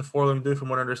then the following day, from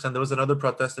what I understand, there was another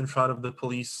protest in front of the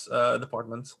police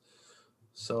department.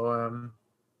 So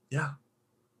yeah.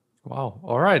 Wow.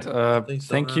 All right.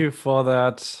 Thank you for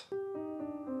that.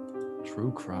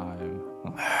 True crime.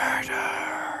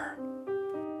 Murder.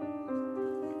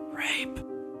 Rape.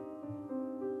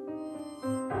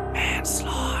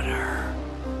 Manslaughter.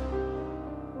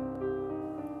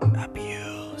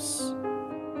 Abuse.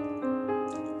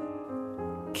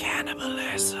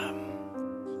 Cannibalism.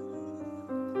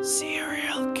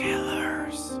 Serial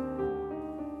killers.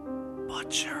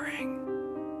 Butchering.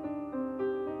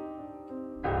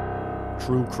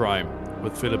 True Crime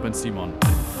with Philip and Simon.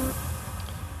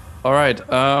 All right.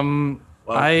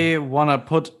 I want to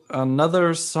put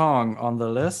another song on the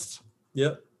list.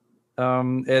 Yeah.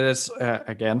 It is,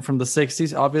 again, from the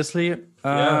 60s, obviously.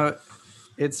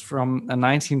 It's from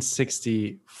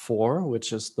 1964,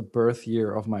 which is the birth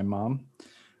year of my mom.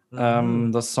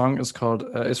 The song is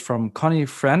from Connie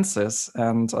Francis,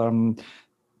 and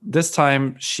this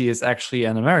time she is actually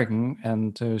an American,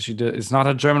 and is not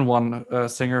a German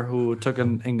singer who took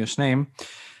an English name.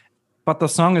 But the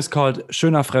song is called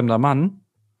Schöner fremder Mann,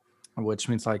 which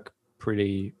means like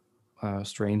pretty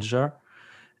stranger.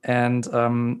 And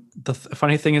the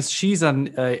funny thing is, she's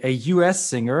a US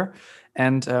singer,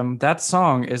 and that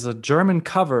song is a German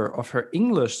cover of her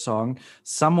English song,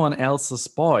 Someone Else's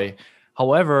Boy.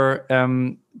 However,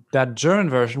 that German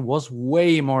version was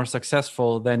way more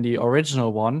successful than the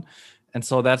original one. And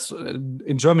so that's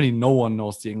in Germany, no one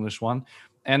knows the English one.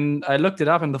 And I looked it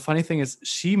up, and the funny thing is,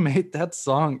 she made that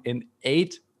song in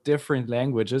 8 different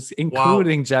languages,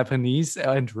 including Japanese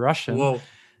and Russian. Whoa.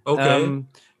 Okay.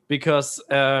 Because,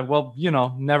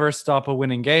 never stop a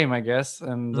winning game, I guess,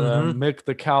 and milk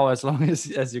the cow as long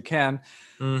as you can.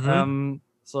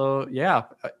 So, yeah,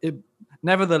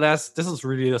 nevertheless, this is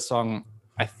really a song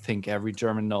I think every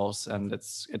German knows, and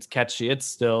it's catchy.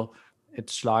 It's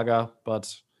Schlager,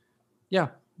 but yeah,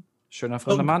 Schöner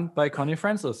fremder Mann by Connie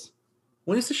Francis.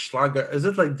 When you say Schlager, is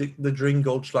it like the drink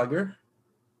Goldschlager?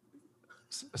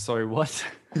 Sorry, what?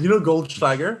 You know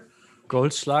Goldschlager?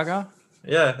 Goldschlager?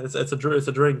 Yeah, it's a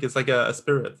drink. It's like a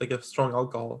spirit, like a strong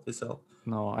alcohol they sell.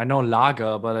 No, I know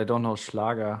lager, but I don't know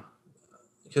Schlager.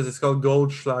 Because it's called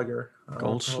Goldschlager.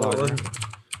 Goldschlager.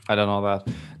 I don't know that.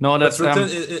 No, that's written.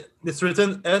 It's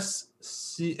written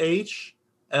SCHLAGER.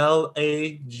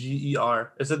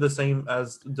 Is it the same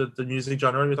as the music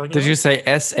genre you're talking about? Did you say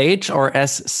SH or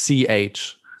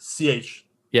SCH? CH.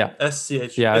 Yeah.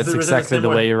 SCH. Yeah, it's exactly the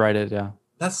way you write it. Yeah.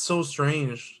 That's so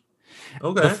strange.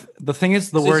 Okay. The thing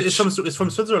is, the word it's from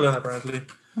Switzerland apparently.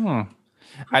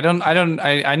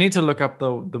 I need to look up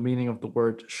the meaning of the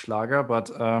word Schlager, but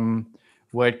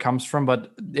where it comes from,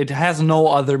 but it has no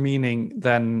other meaning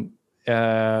than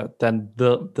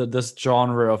this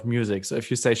genre of music. So if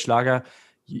you say Schlager,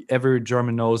 every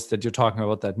German knows that you're talking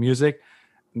about that music.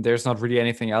 There's not really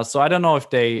anything else. So I don't know if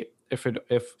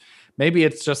maybe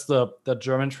it's just the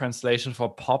German translation for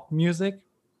pop music.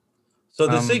 So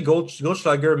they say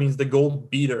Goldschlager means the gold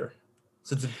beater.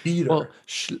 So it's a beater. Well,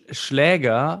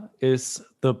 Schläger is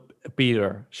the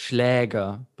beater.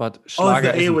 Schläger, but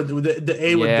Schlager the A with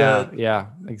the yeah,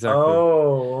 exactly.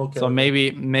 Oh, okay. So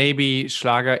maybe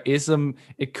Schlager is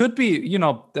it could be,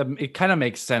 it kind of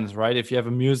makes sense, right? If you have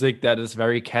a music that is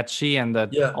very catchy and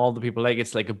that all the people like,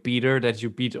 it's like a beater that you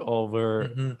beat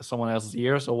over someone else's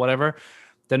ears or whatever.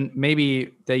 Then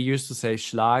maybe they used to say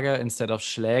Schlager instead of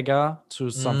Schläger to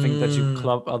something that you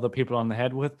club other people on the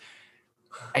head with.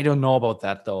 I don't know about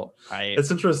that though.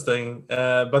 It's interesting.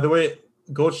 By the way,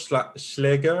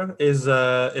 Goldschläger is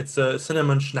it's a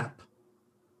cinnamon schnapp.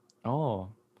 Oh,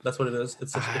 that's what it is.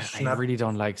 It's a schnapp. I really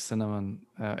don't like cinnamon.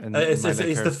 It's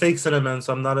the fake cinnamon.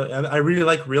 So I really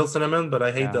like real cinnamon, but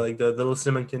I hate the little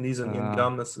cinnamon candies and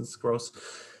gum. It's gross.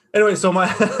 Anyway, so my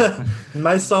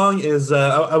song is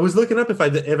I was looking up if I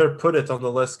ever put it on the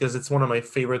list because it's one of my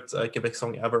favorite Quebec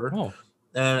songs ever. Oh.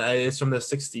 And it's from the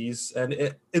 60s, and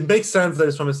it makes sense that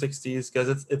it's from the 60s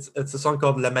because it's a song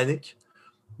called La Manique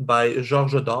by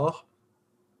Georges Dor.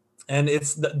 And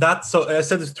it's that. So I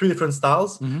said there's 3 different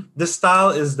styles. This style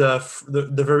is the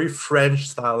very French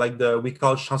style, like we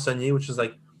call it chansonnier, which is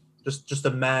like just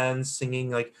a man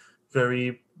singing like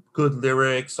very good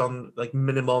lyrics on like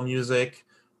minimal music.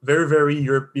 Very, very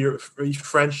very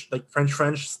French, like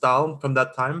French style from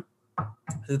that time.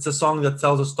 It's a song that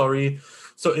tells a story.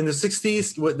 So in the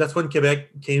 60s, that's when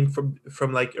Quebec came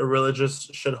from like a religious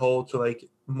shithole to like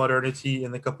modernity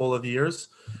in a couple of years.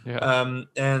 Yeah.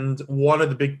 And one of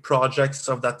the big projects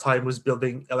of that time was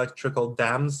building electrical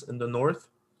dams in the north.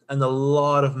 And a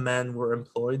lot of men were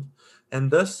employed in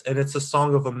this. And it's a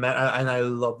song of a man. And I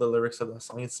love the lyrics of that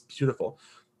song. It's beautiful.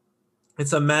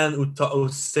 It's a man who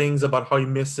sings about how he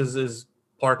misses his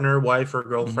partner, wife, or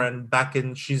girlfriend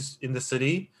she's in the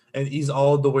city, and he's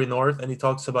all the way north. And he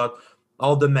talks about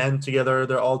all the men together.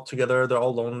 They're all together. They're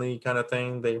all lonely, kind of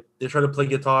thing. They try to play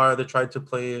guitar. They try to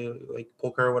play like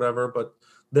poker or whatever, but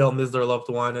they all miss their loved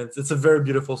one. And it's a very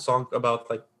beautiful song about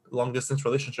like long distance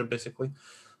relationship, basically.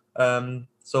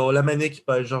 So La Manique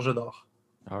by Georges Dor.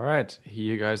 All right, hear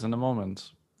you guys in a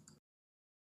moment.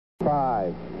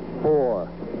 5, 4,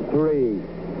 3,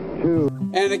 2.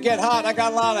 And to get hot, I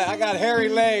got hairy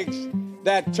legs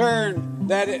that turn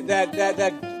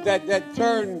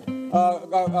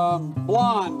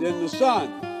blonde in the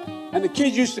sun. And the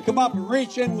kids used to come up and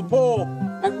reach in the pool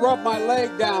and rub my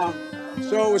leg down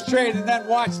so it was straight, and then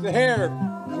watch the hair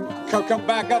come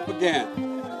back up again.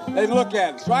 They look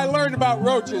at it. So I learned about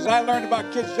roaches. I learned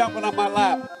about kids jumping on my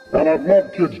lap. And I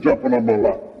love kids jumping on my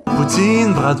lap.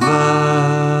 Poutine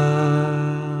Bratwurst.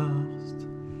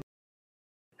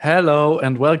 Hello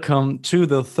and welcome to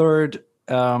the third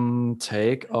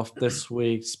take of this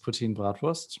week's Poutine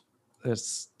Bratwurst. It's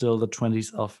still the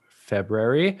 20th of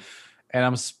February, and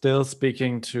I'm still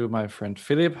speaking to my friend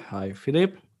Philip. Hi,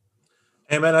 Philip.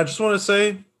 Hey man, I just want to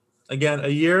say again, a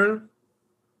year.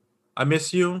 I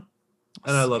miss you,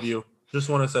 and I love you. Just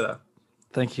want to say that.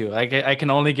 Thank you. I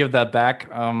can only give that back.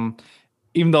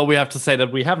 Even though we have to say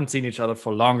that we haven't seen each other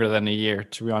for longer than a year,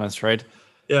 to be honest, right?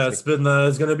 Yeah, it's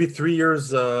gonna be 3 years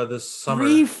this summer.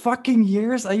 3 fucking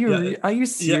years? Are you Yeah. are you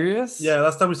serious? Yeah,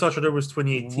 last time we saw each other was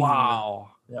 2018. Wow.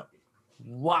 Yeah.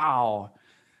 Wow.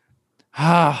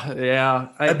 Yeah.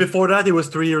 And before that, it was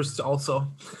 3 years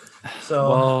also.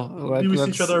 So we see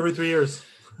each other every 3 years.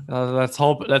 Let's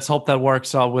hope that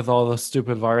works out with all the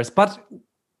stupid virus. But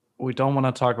we don't want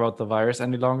to talk about the virus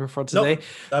any longer for today.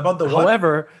 No, about the what?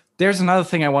 However, there's another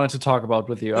thing I wanted to talk about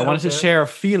with you. I wanted to okay. share a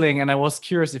feeling, and I was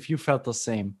curious if you felt the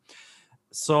same.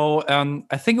 So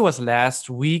I think it was last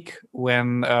week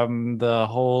when the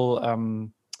whole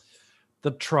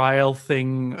the trial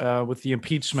thing with the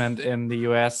impeachment in the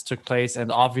US took place,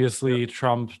 and obviously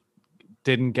Trump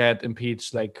didn't get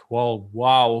impeached. Like, well,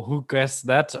 wow, who guessed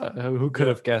that? Who could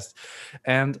have guessed?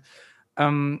 And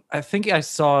I think I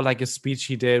saw like a speech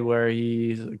he did where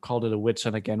he called it a witch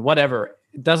hunt again. Whatever.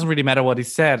 It doesn't really matter what he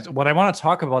said. What I want to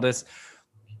talk about is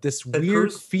this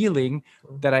weird feeling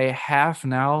that I have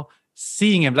now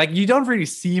seeing him. Like, you don't really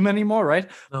see him anymore, right?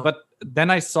 No. But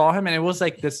then I saw him, and it was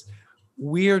like this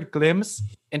weird glimpse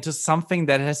into something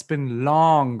that has been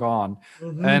long gone.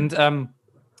 Mm-hmm. And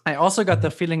I also got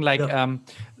the feeling like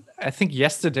I think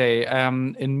yesterday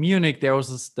in Munich there was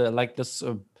this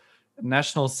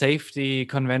national safety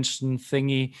convention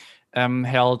thingy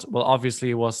held. Well,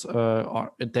 obviously it was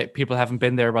people haven't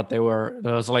been there, but there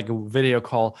was like a video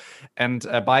call, and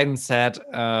Biden said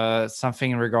something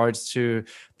in regards to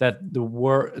that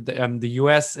the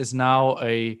US is now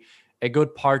a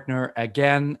good partner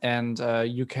again, and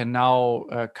you can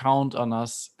now count on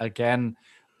us again,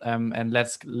 and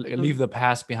let's leave the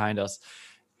past behind us.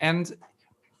 And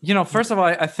first of all,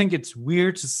 I think it's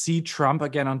weird to see Trump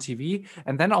again on TV.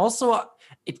 And then also,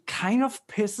 it kind of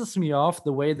pisses me off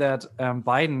the way that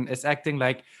Biden is acting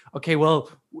like, okay, well,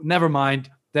 never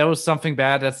mind. There was something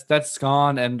bad that's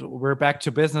gone, and we're back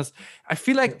to business. I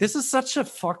feel like this is such a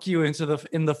fuck you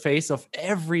in the face of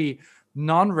every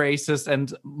non-racist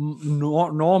and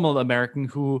normal American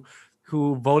who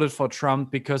voted for Trump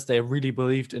because they really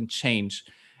believed in change.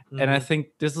 Mm-hmm. And I think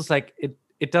this is like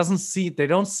they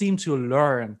don't seem to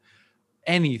learn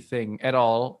anything at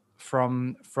all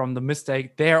from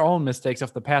their own mistakes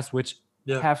of the past, which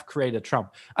have created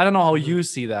Trump. I don't know how you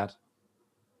see that.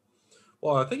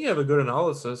 Well, I think you have a good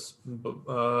analysis.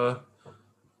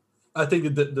 I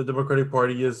think the Democratic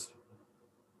Party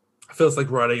feels like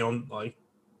riding on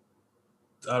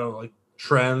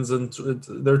trends, and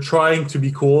they're trying to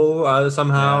be cool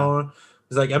somehow. Yeah.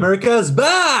 It's like, America is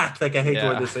back. Like, I hate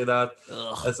when they say that.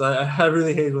 I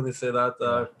really hate when they say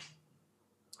that.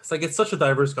 It's like, it's such a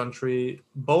diverse country,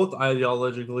 both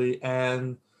ideologically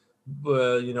and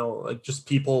like just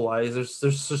people wise. There's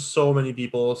just so many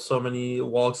people, so many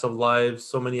walks of life,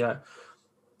 so many.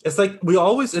 It's like we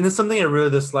always, and it's something I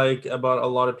really dislike about a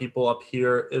lot of people up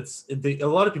here. A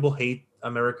lot of people hate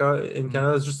America in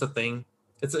Canada. It's just a thing.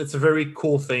 It's a very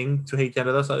cool thing to hate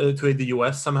Canada, to hate the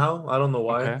US somehow. I don't know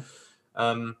why. Okay.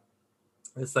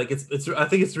 It's like it's I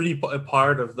think it's really a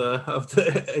part of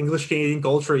the English Canadian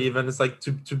culture. Even it's like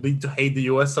to hate the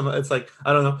US. It's like,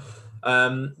 I don't know.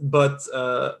 But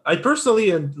I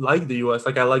personally like the US.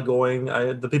 Like, I like going.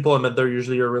 The people I met there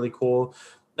usually are really cool,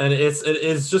 and it's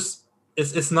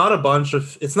not a bunch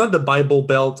of, it's not the Bible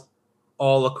Belt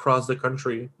all across the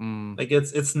country. Like,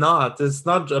 it's not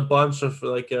a bunch of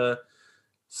like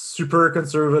super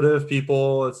conservative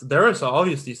people. There is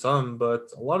obviously some,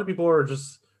 but a lot of people are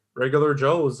just regular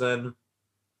Joes, and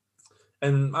I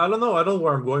don't know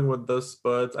where I'm going with this,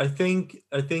 but I think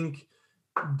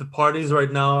the parties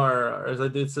right now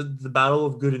it's the battle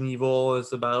of good and evil.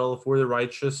 It's the battle of we're the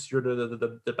righteous, you're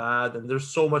the bad, and there's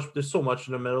so much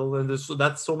in the middle, and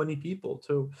that's so many people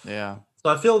too. Yeah. So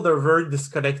I feel they're very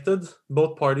disconnected.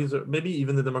 Both parties, or maybe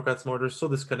even the Democrats more, they're so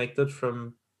disconnected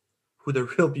from who the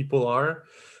real people are,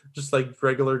 just like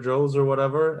regular Joes or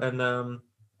whatever. And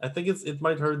I think it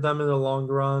might hurt them in the long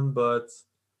run, but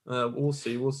we'll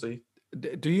see.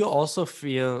 Do you also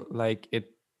feel like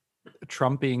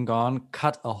Trump being gone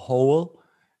cut a hole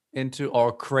into,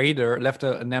 or left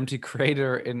an empty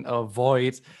crater in a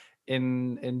void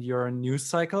in your news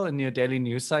cycle, in your daily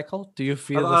news cycle? Do you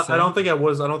feel the same? I don't think I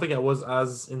was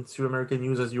as into American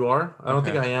news as you are. I don't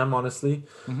think I am, honestly.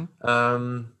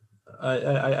 Mm-hmm.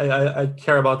 I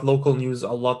care about local news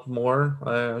a lot more.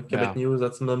 Quebec news,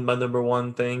 that's my number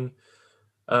one thing.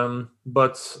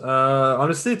 But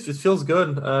honestly, it feels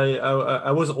good.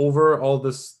 I was over all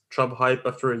this Trump hype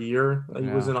after a year he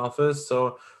was in office,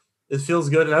 so It feels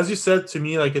good, and as you said to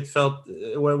me, like it felt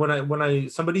when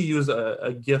somebody used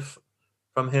a GIF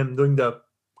from him doing the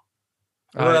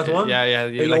that one. Yeah.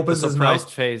 He like opens the his surprised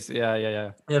mouth. face.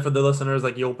 Yeah. Yeah, for the listeners,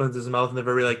 like he opens his mouth in a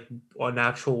very like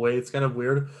unnatural way. It's kind of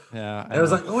weird. Yeah. And I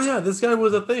was like, oh yeah, this guy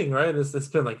was a thing, right? It's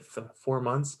been like 4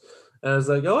 months, and I was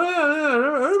like, oh yeah, I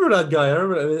remember that guy. I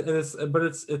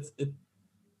remember,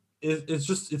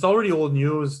 it's already old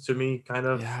news to me, kind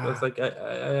of. Yeah. It's like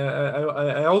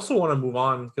I also want to move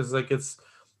on because like it's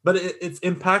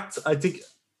impact, I think,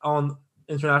 on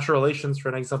international relations, for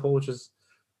an example, which is,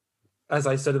 as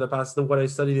I said in the past, what I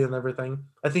studied and everything.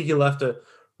 I think he left a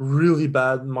really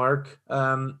bad mark.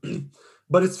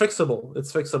 But it's fixable.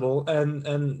 It's fixable.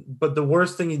 But the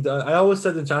worst thing he did, I always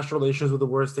said international relations were the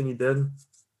worst thing he did.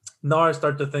 Now I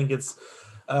start to think it's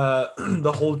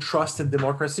the whole trust in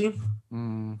democracy.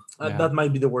 That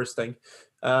might be the worst thing.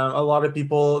 A lot of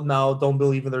people now don't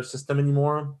believe in their system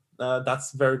anymore.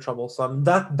 That's very troublesome.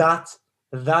 That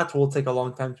will take a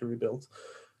long time to rebuild.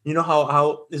 You know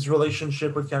how his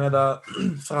relationship with Canada,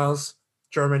 France,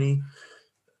 Germany,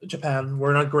 Japan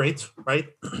were not great, right?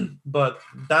 But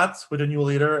that, with a new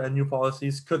leader and new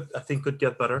policies, could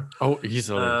get better. Oh,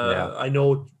 easily. I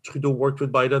know Trudeau worked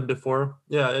with Biden before.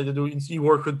 Yeah, he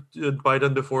worked with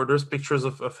Biden before. There's pictures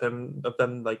of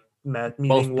them like meeting.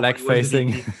 Both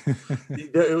black-facing.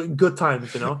 Good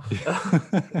times, you know.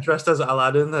 Dressed as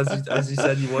Aladdin, as he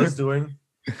said he was doing.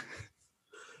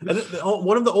 And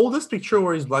one of the oldest picture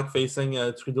where he's black-facing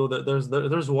Trudeau,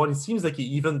 there's one. It seems like he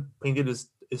even painted his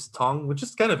tongue, which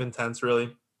is kind of intense,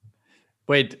 really.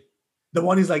 Wait, the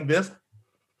one he's like this,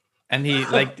 and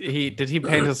did he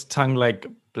paint his tongue like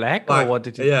black, or what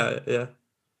did he? Yeah.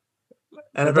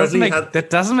 And that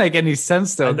doesn't make any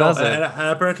sense, though, does it? And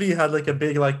apparently he had like a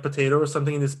big like potato or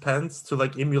something in his pants to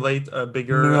like emulate a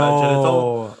bigger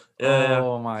genital. Yeah.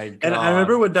 Oh my god! And I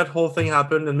remember when that whole thing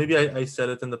happened, and maybe I said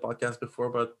it in the podcast before,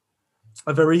 but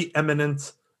a very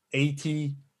eminent AT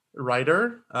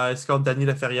writer, it's called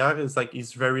Denis Laferrière.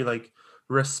 He's very like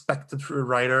respected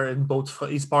writer in both.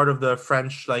 He's part of the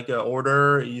French like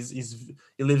order. He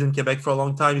lived in Quebec for a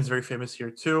long time. He's very famous here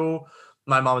too.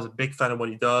 My mom is a big fan of what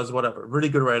he does. Whatever, really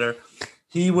good writer.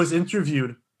 He was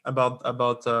interviewed about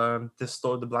this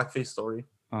story, the blackface story,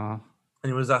 and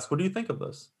he was asked, "What do you think of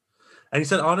this?" And he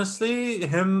said, honestly,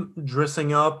 him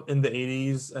dressing up in the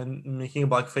 80s and making a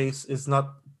blackface is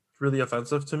not really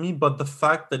offensive to me, but the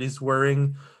fact that he's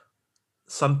wearing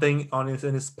something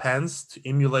in his pants to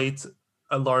emulate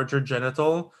a larger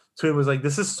genital, to him was like,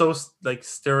 this is so like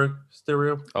stereo.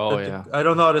 Oh yeah, I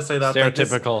don't know how to say that.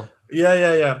 Stereotypical. Like,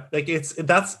 yeah. Like he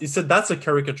said that's a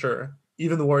caricature,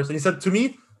 even worse. And he said, to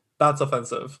me, that's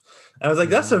offensive. And I was like,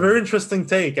 that's a very interesting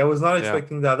take. I was not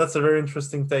expecting that. That's a very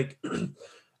interesting take.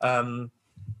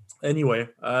 Anyway,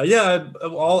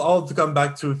 I'll come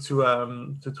back to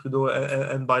Trudeau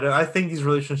and Biden. I think this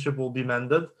relationship will be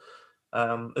mended.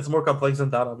 It's more complex than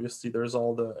that. Obviously, there's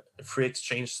all the free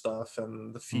exchange stuff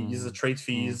and the fees, the trade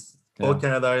fees. Both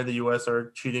Canada and the US are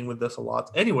cheating with this a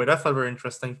lot. Anyway, that's not very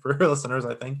interesting for listeners,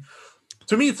 I think.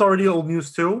 To me, it's already old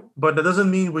news too, but that doesn't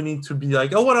mean we need to be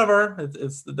like, oh, whatever.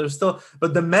 There's still,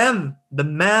 but the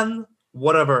man,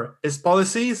 whatever his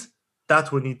policies,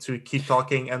 that we need to keep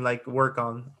talking and like work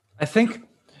on. I think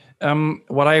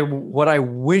what I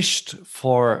wished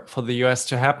for the US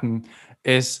to happen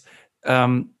is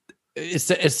that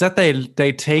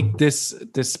they take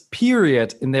this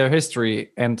period in their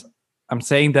history, and I'm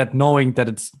saying that knowing that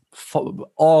it's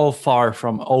all far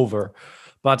from over,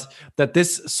 but that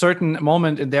this certain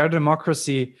moment in their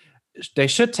democracy, they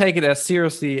should take it as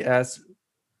seriously as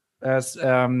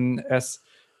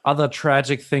other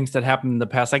tragic things that happened in the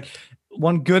past. Like,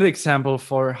 one good example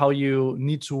for how you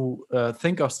need to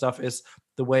think of stuff is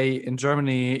the way in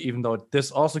Germany, even though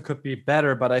this also could be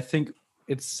better, but I think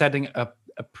it's setting a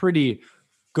pretty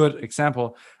good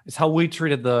example, is how we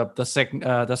treated the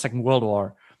Second World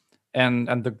War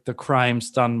and the crimes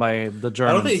done by the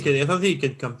Germans. I don't think you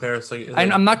could compare.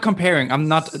 I'm not comparing. I'm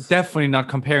definitely not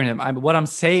comparing them. What I'm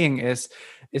saying is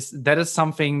that is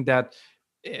something that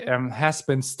has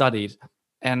been studied.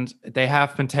 And they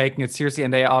have been taking it seriously,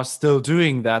 and they are still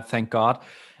doing that, thank God.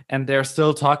 And they're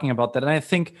still talking about that. And I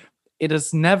think it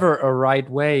is never a right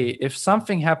way if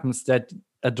something happens that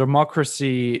a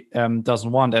democracy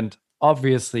doesn't want. And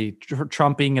obviously,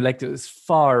 Trump being elected is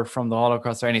far from the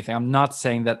Holocaust or anything. I'm not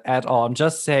saying that at all. I'm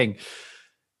just saying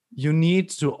you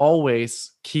need to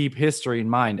always keep history in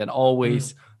mind and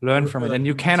always learn from it. And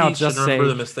you cannot just say remember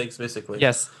the mistakes, basically.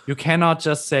 Yes, you cannot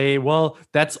just say, well,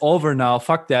 that's over now,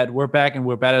 fuck that, we're back and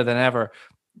we're better than ever.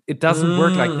 It doesn't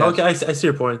work like that. Okay, I see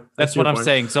your point. That's what I'm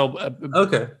saying. So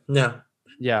okay,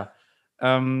 yeah.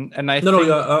 And I No,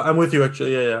 think I'm with you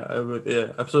actually.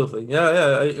 Yeah, absolutely.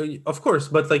 Yeah, of course.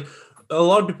 But like, a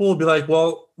lot of people will be like,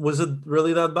 "Well, was it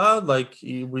really that bad? Like,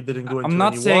 we didn't go into I'm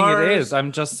not any saying it wars?" is.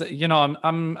 I'm just,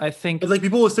 I think But like,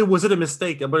 people will say, "Was it a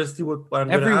mistake?" But it's what I'm going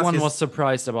to ask everyone is, was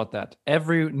surprised about that.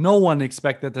 No one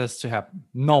expected this to happen.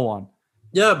 No one.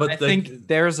 yeah, but I think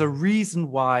there's a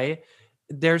reason why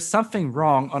there's something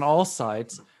wrong on all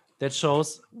sides that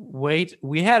shows, wait,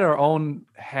 we had our own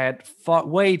head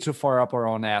way too far up our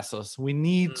own asses. We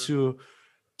need to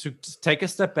take a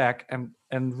step back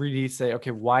and really say,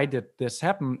 okay, why did this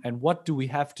happen, and what do we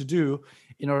have to do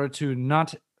in order to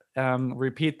not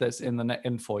repeat this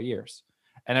in 4 years?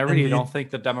 And I really don't think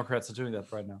the Democrats are doing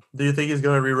that right now. Do you think he's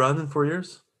going to rerun in 4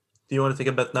 years? Do you want to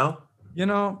take a bet now?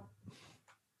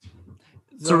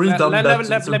 It's a really dumb bet.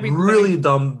 It's a really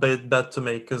dumb bet to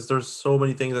make, because there's so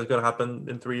many things that could happen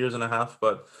in 3 years and a half.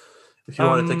 But if you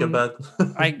want to take a bet,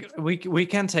 we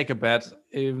can take a bet,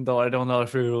 even though I don't know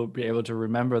if we will be able to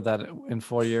remember that in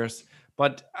 4 years.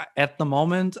 But at the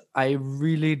moment, I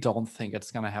really don't think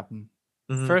it's gonna happen.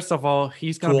 Mm-hmm. First of all,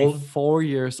 he's gonna be 4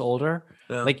 years older.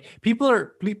 Yeah. Like people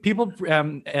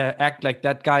act like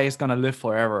that guy is gonna live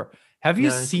forever. Have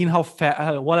you seen how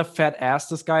fat, what a fat ass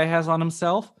this guy has on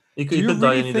himself? He could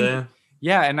die any day.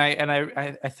 Yeah, and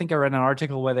I think I read an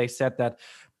article where they said that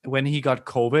when he got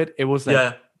COVID, it was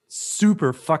like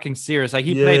super fucking serious. Like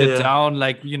he played it down,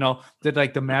 like, did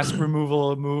like the mask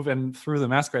removal move and threw the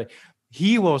mask away.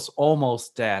 He was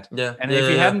almost dead. Yeah. And if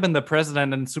he hadn't been the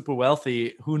president and super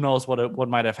wealthy, who knows what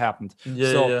might have happened.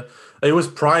 Yeah. It was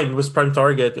prime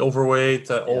target,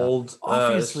 overweight, old.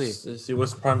 Obviously. He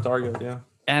was prime target, yeah.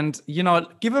 And,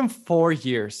 give him 4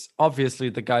 years. Obviously,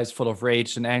 the guy's full of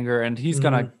rage and anger, and he's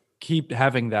going to keep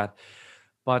having that.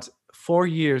 But 4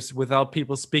 years without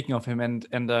people speaking of him, and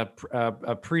a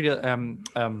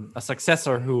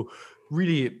successor who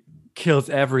really kills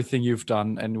everything you've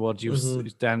done and what you've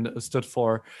stood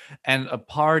for, and a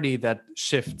party that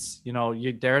shifts.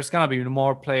 There's going to be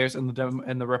more players in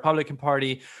the Republican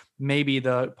Party. Maybe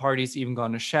the party's even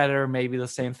going to shatter. Maybe the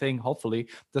same thing, hopefully,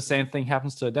 the same thing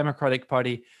happens to the Democratic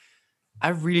Party. I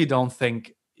really don't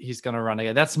think he's going to run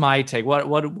again. That's my take. What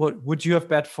would you have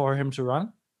bet for him to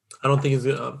run? I don't think he's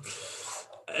going to.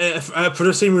 For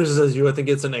the same reasons as you, I think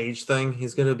it's an age thing.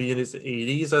 He's going to be in his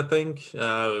 80s, I think.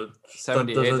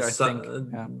 78, I think.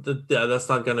 Yeah, that's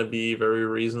not going to be very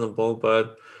reasonable.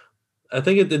 But I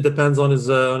think it depends on his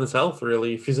health,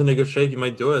 really. If he's in a good shape, he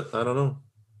might do it. I don't know.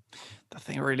 The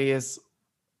thing really is,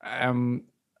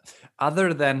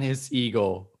 other than his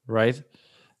ego, right?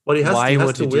 But why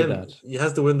would he do that? He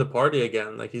has to win the party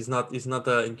again. Like he's not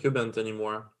the incumbent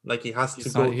anymore. Like he has to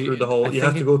go through the whole. You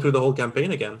have to go through the whole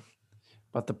campaign again.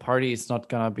 But the party is not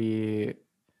gonna be.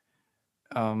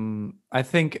 I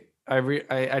think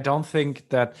I don't think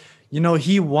that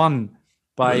he won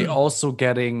by also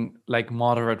getting like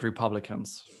moderate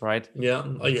Republicans, right? Yeah,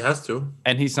 he has to,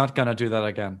 and he's not gonna do that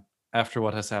again after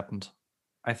what has happened.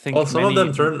 I think. Well, some of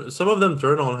them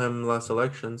turned on him last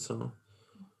election. So,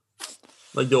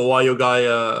 like the Ohio guy,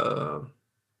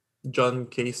 John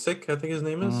Kasich, I think his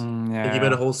name is.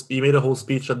 He made a whole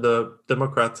speech at the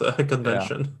Democrat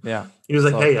convention. Yeah. He was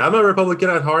like, "Hey, I'm a Republican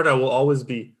at heart. I will always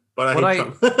be, but I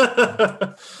hate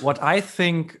Trump." What I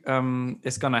think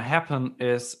is going to happen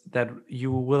is that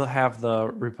you will have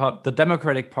the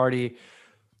Democratic Party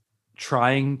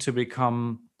trying to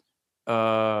become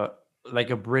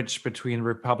like a bridge between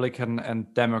Republican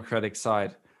and Democratic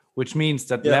side, which means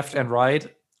that left and right,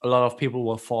 a lot of people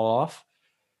will fall off,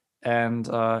 and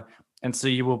so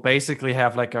you will basically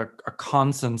have like a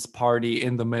consensus party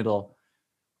in the middle,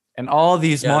 and all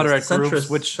these moderate groups,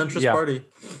 centrist party,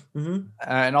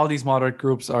 and all these moderate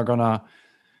groups are gonna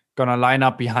line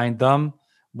up behind them,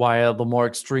 while the more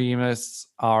extremists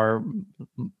are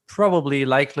probably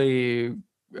likely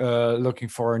looking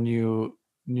for a new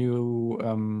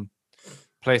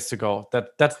place to go.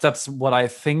 That's what I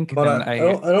think. But I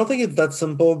don't think it's that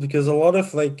simple, because a lot of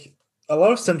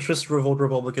centrists vote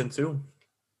Republican too.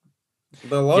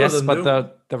 But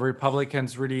the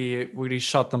Republicans really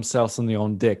shot themselves in their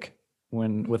own dick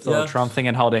with the Trump thing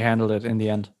and how they handled it in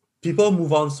the end. People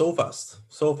move on so fast.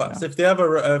 Yeah. If they have a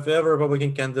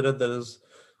Republican candidate that is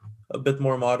a bit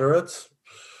more moderate,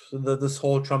 this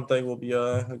whole Trump thing will be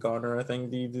a goner. I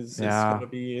think it's gonna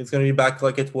be back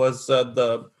like it was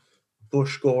the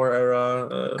Bush Gore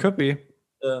era. Could be.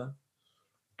 Yeah.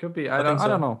 Could be. I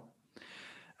don't know.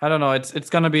 It's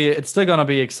still gonna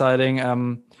be exciting.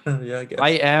 Yeah, I guess. I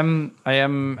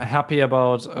am happy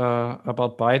about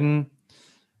Biden.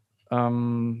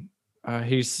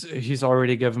 He's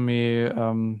already given me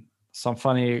some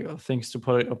funny things to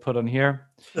put on here.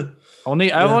 I've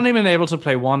only been able to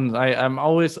play one. I'm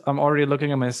already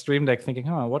looking at my stream deck thinking,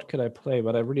 what could I play?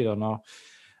 But I really don't know.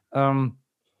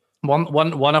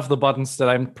 One of the buttons that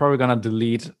I'm probably gonna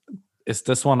delete is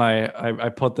this one. I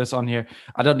put this on here.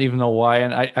 I don't even know why,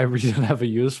 and I really don't have a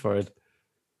use for it.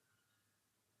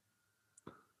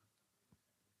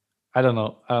 I don't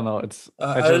know. It's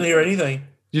I didn't hear anything.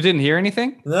 You didn't hear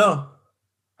anything? No.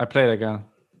 I played again.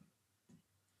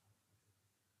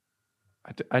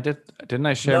 I did. Didn't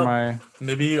I share my?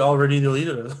 Maybe you already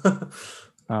deleted it.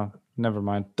 Oh, never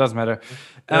mind. Doesn't matter.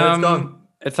 It's gone.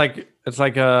 It's like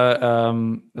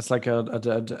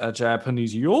a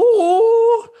Japanese yo.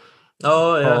 Oh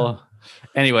yeah. Oh.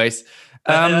 Anyways,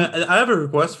 I have a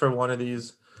request for one of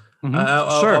these.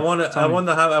 Sure. I want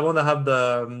to have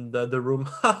the room.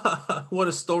 What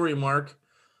a story, Mark.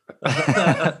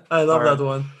 I love that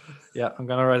one. Yeah, I'm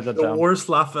gonna write that the down. The worst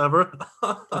laugh ever.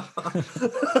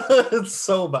 It's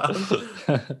so bad.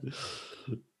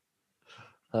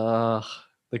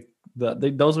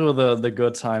 Those were the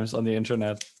good times on the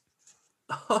internet.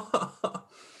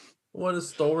 What a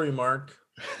story, Mark.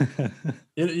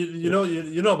 you know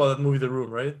about that movie, The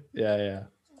Room, right? Yeah.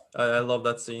 I love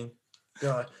that scene.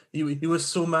 Yeah, he was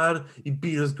so mad. He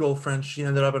beat his girlfriend. She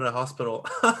ended up in a hospital.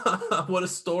 What a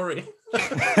story.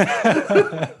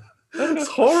 It's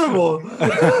horrible.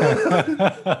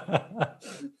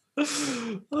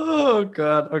 Oh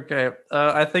God. Okay.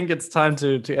 I think it's time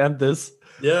to end this.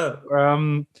 Yeah.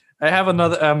 I have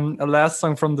another a last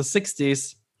song from the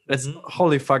 60s. It's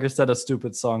holy fuck, is that a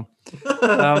stupid song?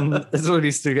 It's really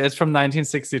stupid. It's from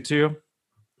 1962.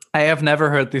 I have never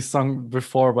heard this song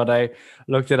before, but I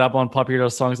looked it up on popular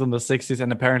songs in the 60s,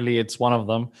 and apparently it's one of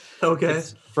them. Okay.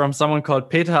 It's from someone called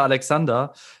Peter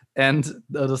Alexander, and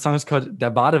the song is called Der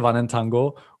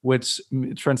Badewannentango, which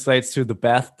translates to the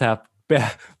bathtub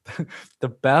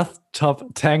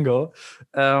tango.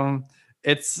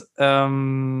 It's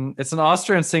an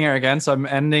Austrian singer again, so I'm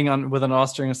ending with an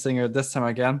Austrian singer this time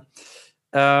again.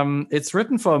 It's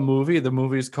written for a movie. The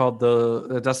movie is called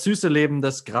Das süße Leben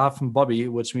des Grafen Bobby,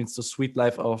 which means the sweet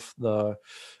life of the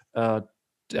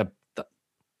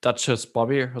Duchess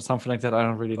Bobby or something like that. I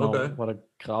don't really know what a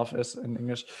Graf is in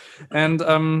English. And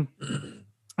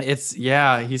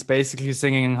he's basically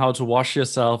singing how to wash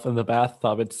yourself in the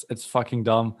bathtub. It's fucking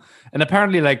dumb. And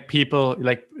apparently, like, people,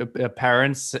 like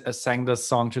parents sang this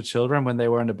song to children when they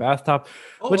were in the bathtub,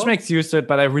 which makes use of it.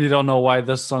 But I really don't know why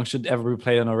this song should ever be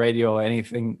played on a radio or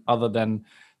anything other than,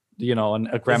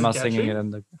 a grandma singing it.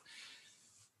 And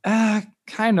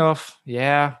kind of,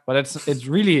 yeah. But it's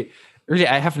really,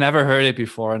 I have never heard it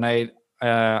before, and I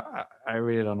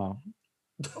really don't know.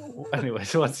 Anyway,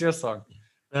 so what's your song?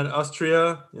 And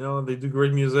Austria, they do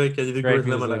great music, and they do great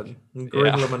lemonade.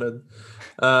 Great lemonade.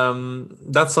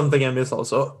 That's something I miss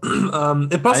also.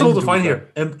 Impossible to find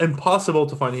here. Impossible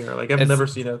to find here. Like, I've never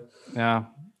seen it. Yeah.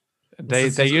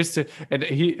 They used to.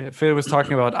 Phil was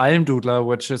talking about Almdudler,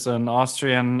 which is an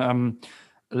Austrian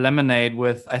lemonade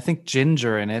with, I think,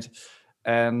 ginger in it.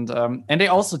 And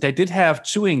they did have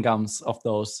chewing gums of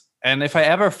those. And if I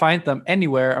ever find them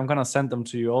anywhere, I'm gonna send them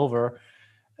to you over.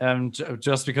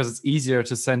 Just because it's easier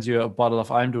to send you a bottle of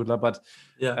Almdudler, but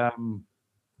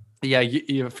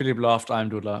Philip loved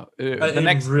Almdudler.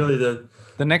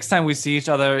 The next time we see each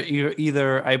other,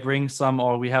 either I bring some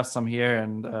or we have some here,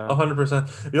 and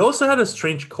 100%. We also had a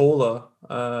strange cola.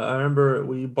 I remember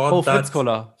we bought that.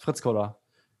 Fritz Cola.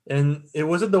 And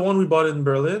was it the one we bought in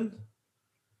Berlin?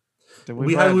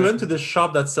 We went to this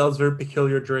shop that sells very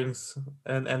peculiar drinks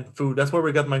and food. That's where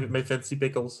we got my fancy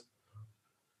pickles.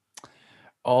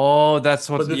 Oh, that's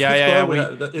what. We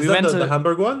went to the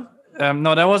Hamburg one.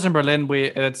 No, that was in Berlin.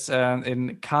 It's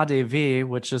in KaDeWe,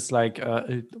 which is like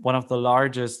one of the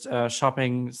largest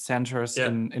shopping centers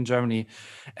in Germany.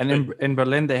 And in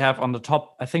Berlin, they have on the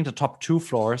top, I think the top 2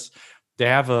 floors, they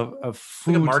have a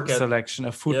food selection,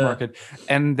 a food market,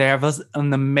 and they have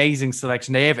an amazing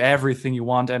selection. They have everything you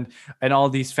want, and all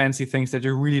these fancy things that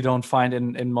you really don't find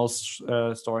in most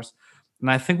stores. And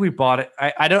I think we bought it.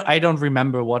 I don't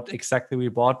remember what exactly we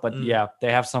bought, but yeah,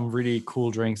 they have some really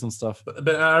cool drinks and stuff.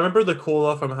 But I remember the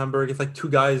cola from Hamburg. It's like 2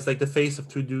 guys, like the face of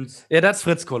 2 dudes. Yeah, that's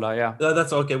Fritz Cola. Yeah,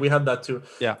 that's okay. We had that too.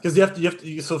 Yeah, because you have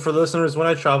to. So for listeners, when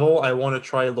I travel, I want to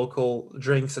try local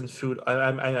drinks and food.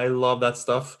 I love that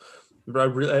stuff.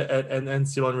 And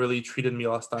Simon really treated me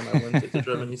last time I went to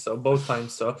Germany. So both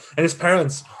times. So, and his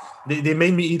parents, they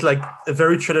made me eat like a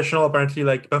very traditional, apparently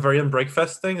like Bavarian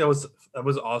breakfast thing. That was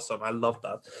awesome. I loved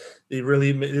that. They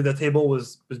really the table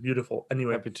was beautiful.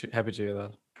 Anyway, happy to hear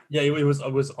that. Yeah, it was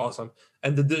awesome.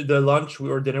 And the lunch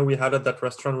or dinner we had at that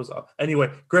restaurant was anyway,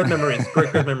 great memories,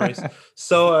 great memories.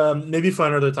 So maybe for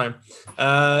another time.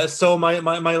 So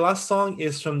my last song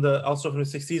is also from the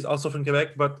 60s, also from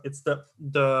Quebec, but it's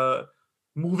the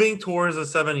moving towards the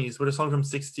 70s with a song from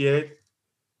 68.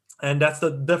 And that's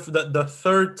the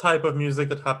third type of music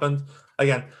that happened.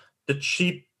 Again, the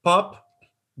cheap pop,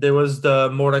 there was the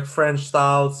more like French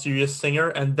style serious singer,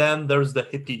 and then there's the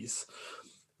hippies.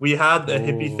 We had a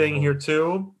hippie thing here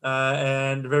too,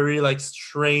 and very like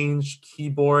strange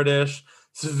keyboardish.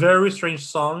 It's a very strange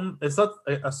song. It's not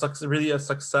really a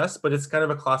success, but it's kind of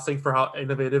a classic for how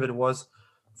innovative it was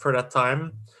for that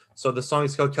time. So the song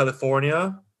is called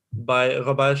California by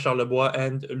Robert Charlebois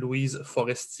and Louise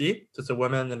Forestier. So it's a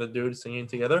woman and a dude singing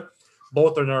together.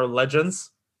 Both are now legends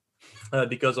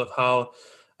because of how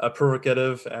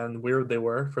provocative and weird they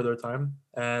were for their time.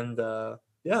 And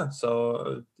yeah,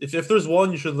 so if there's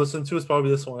one you should listen to, it's probably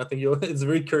this one. I think it's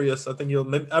very curious. I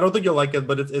don't think you'll like it,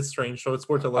 but it's strange, so it's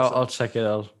worth a listen. I'll check it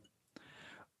out.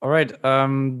 All right,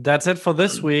 that's it for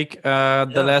this week.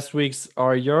 The last weeks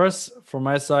are yours from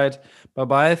my side.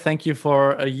 Bye-bye. Thank you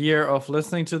for a year of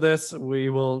listening to this.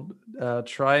 We will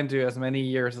try and do as many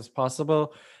years as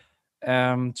possible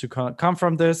to come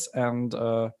from this. And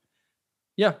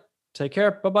yeah, take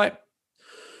care. Bye-bye.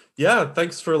 Yeah,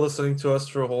 thanks for listening to us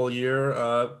for a whole year.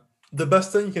 The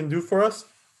best thing you can do for us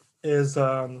is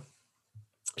share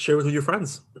it with your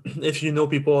friends. If you know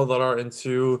people that are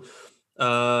into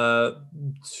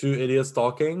two idiots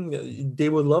talking, they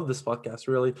would love this podcast.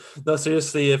 Really, no,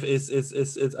 seriously. If it's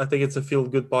I think it's a feel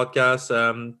good podcast.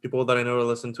 People that I know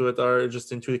listen to it are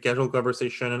just into the casual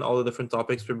conversation and all the different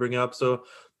topics we bring up. So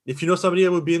if you know somebody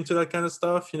that would be into that kind of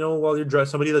stuff, while you drive,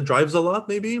 somebody that drives a lot,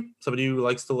 maybe somebody who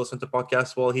likes to listen to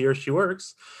podcasts while he or she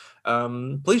works,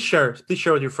 please share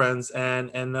with your friends. And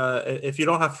if you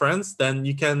don't have friends, then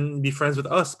you can be friends with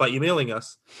us by emailing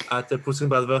us at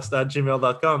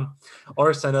poutrinebratwurst@gmail.com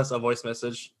or send us a voice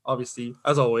message, obviously,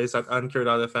 as always, at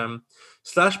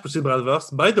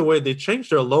anchor.fm/poutrinebratwurst. By the way, they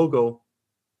changed their logo.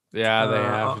 Yeah, they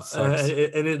have. It sucks.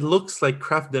 And it looks like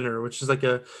Kraft Dinner, which is like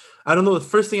I don't know. The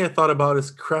first thing I thought about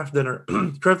is Kraft Dinner.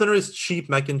 Kraft Dinner is cheap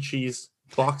mac and cheese,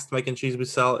 boxed mac and cheese we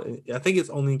sell. I think it's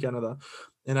only in Canada.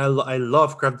 And I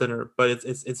love Kraft Dinner, but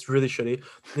it's really shitty.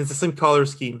 It's the same color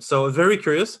scheme. So very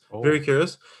curious, very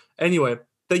curious. Anyway,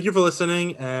 thank you for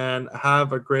listening and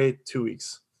have a great 2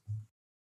 weeks.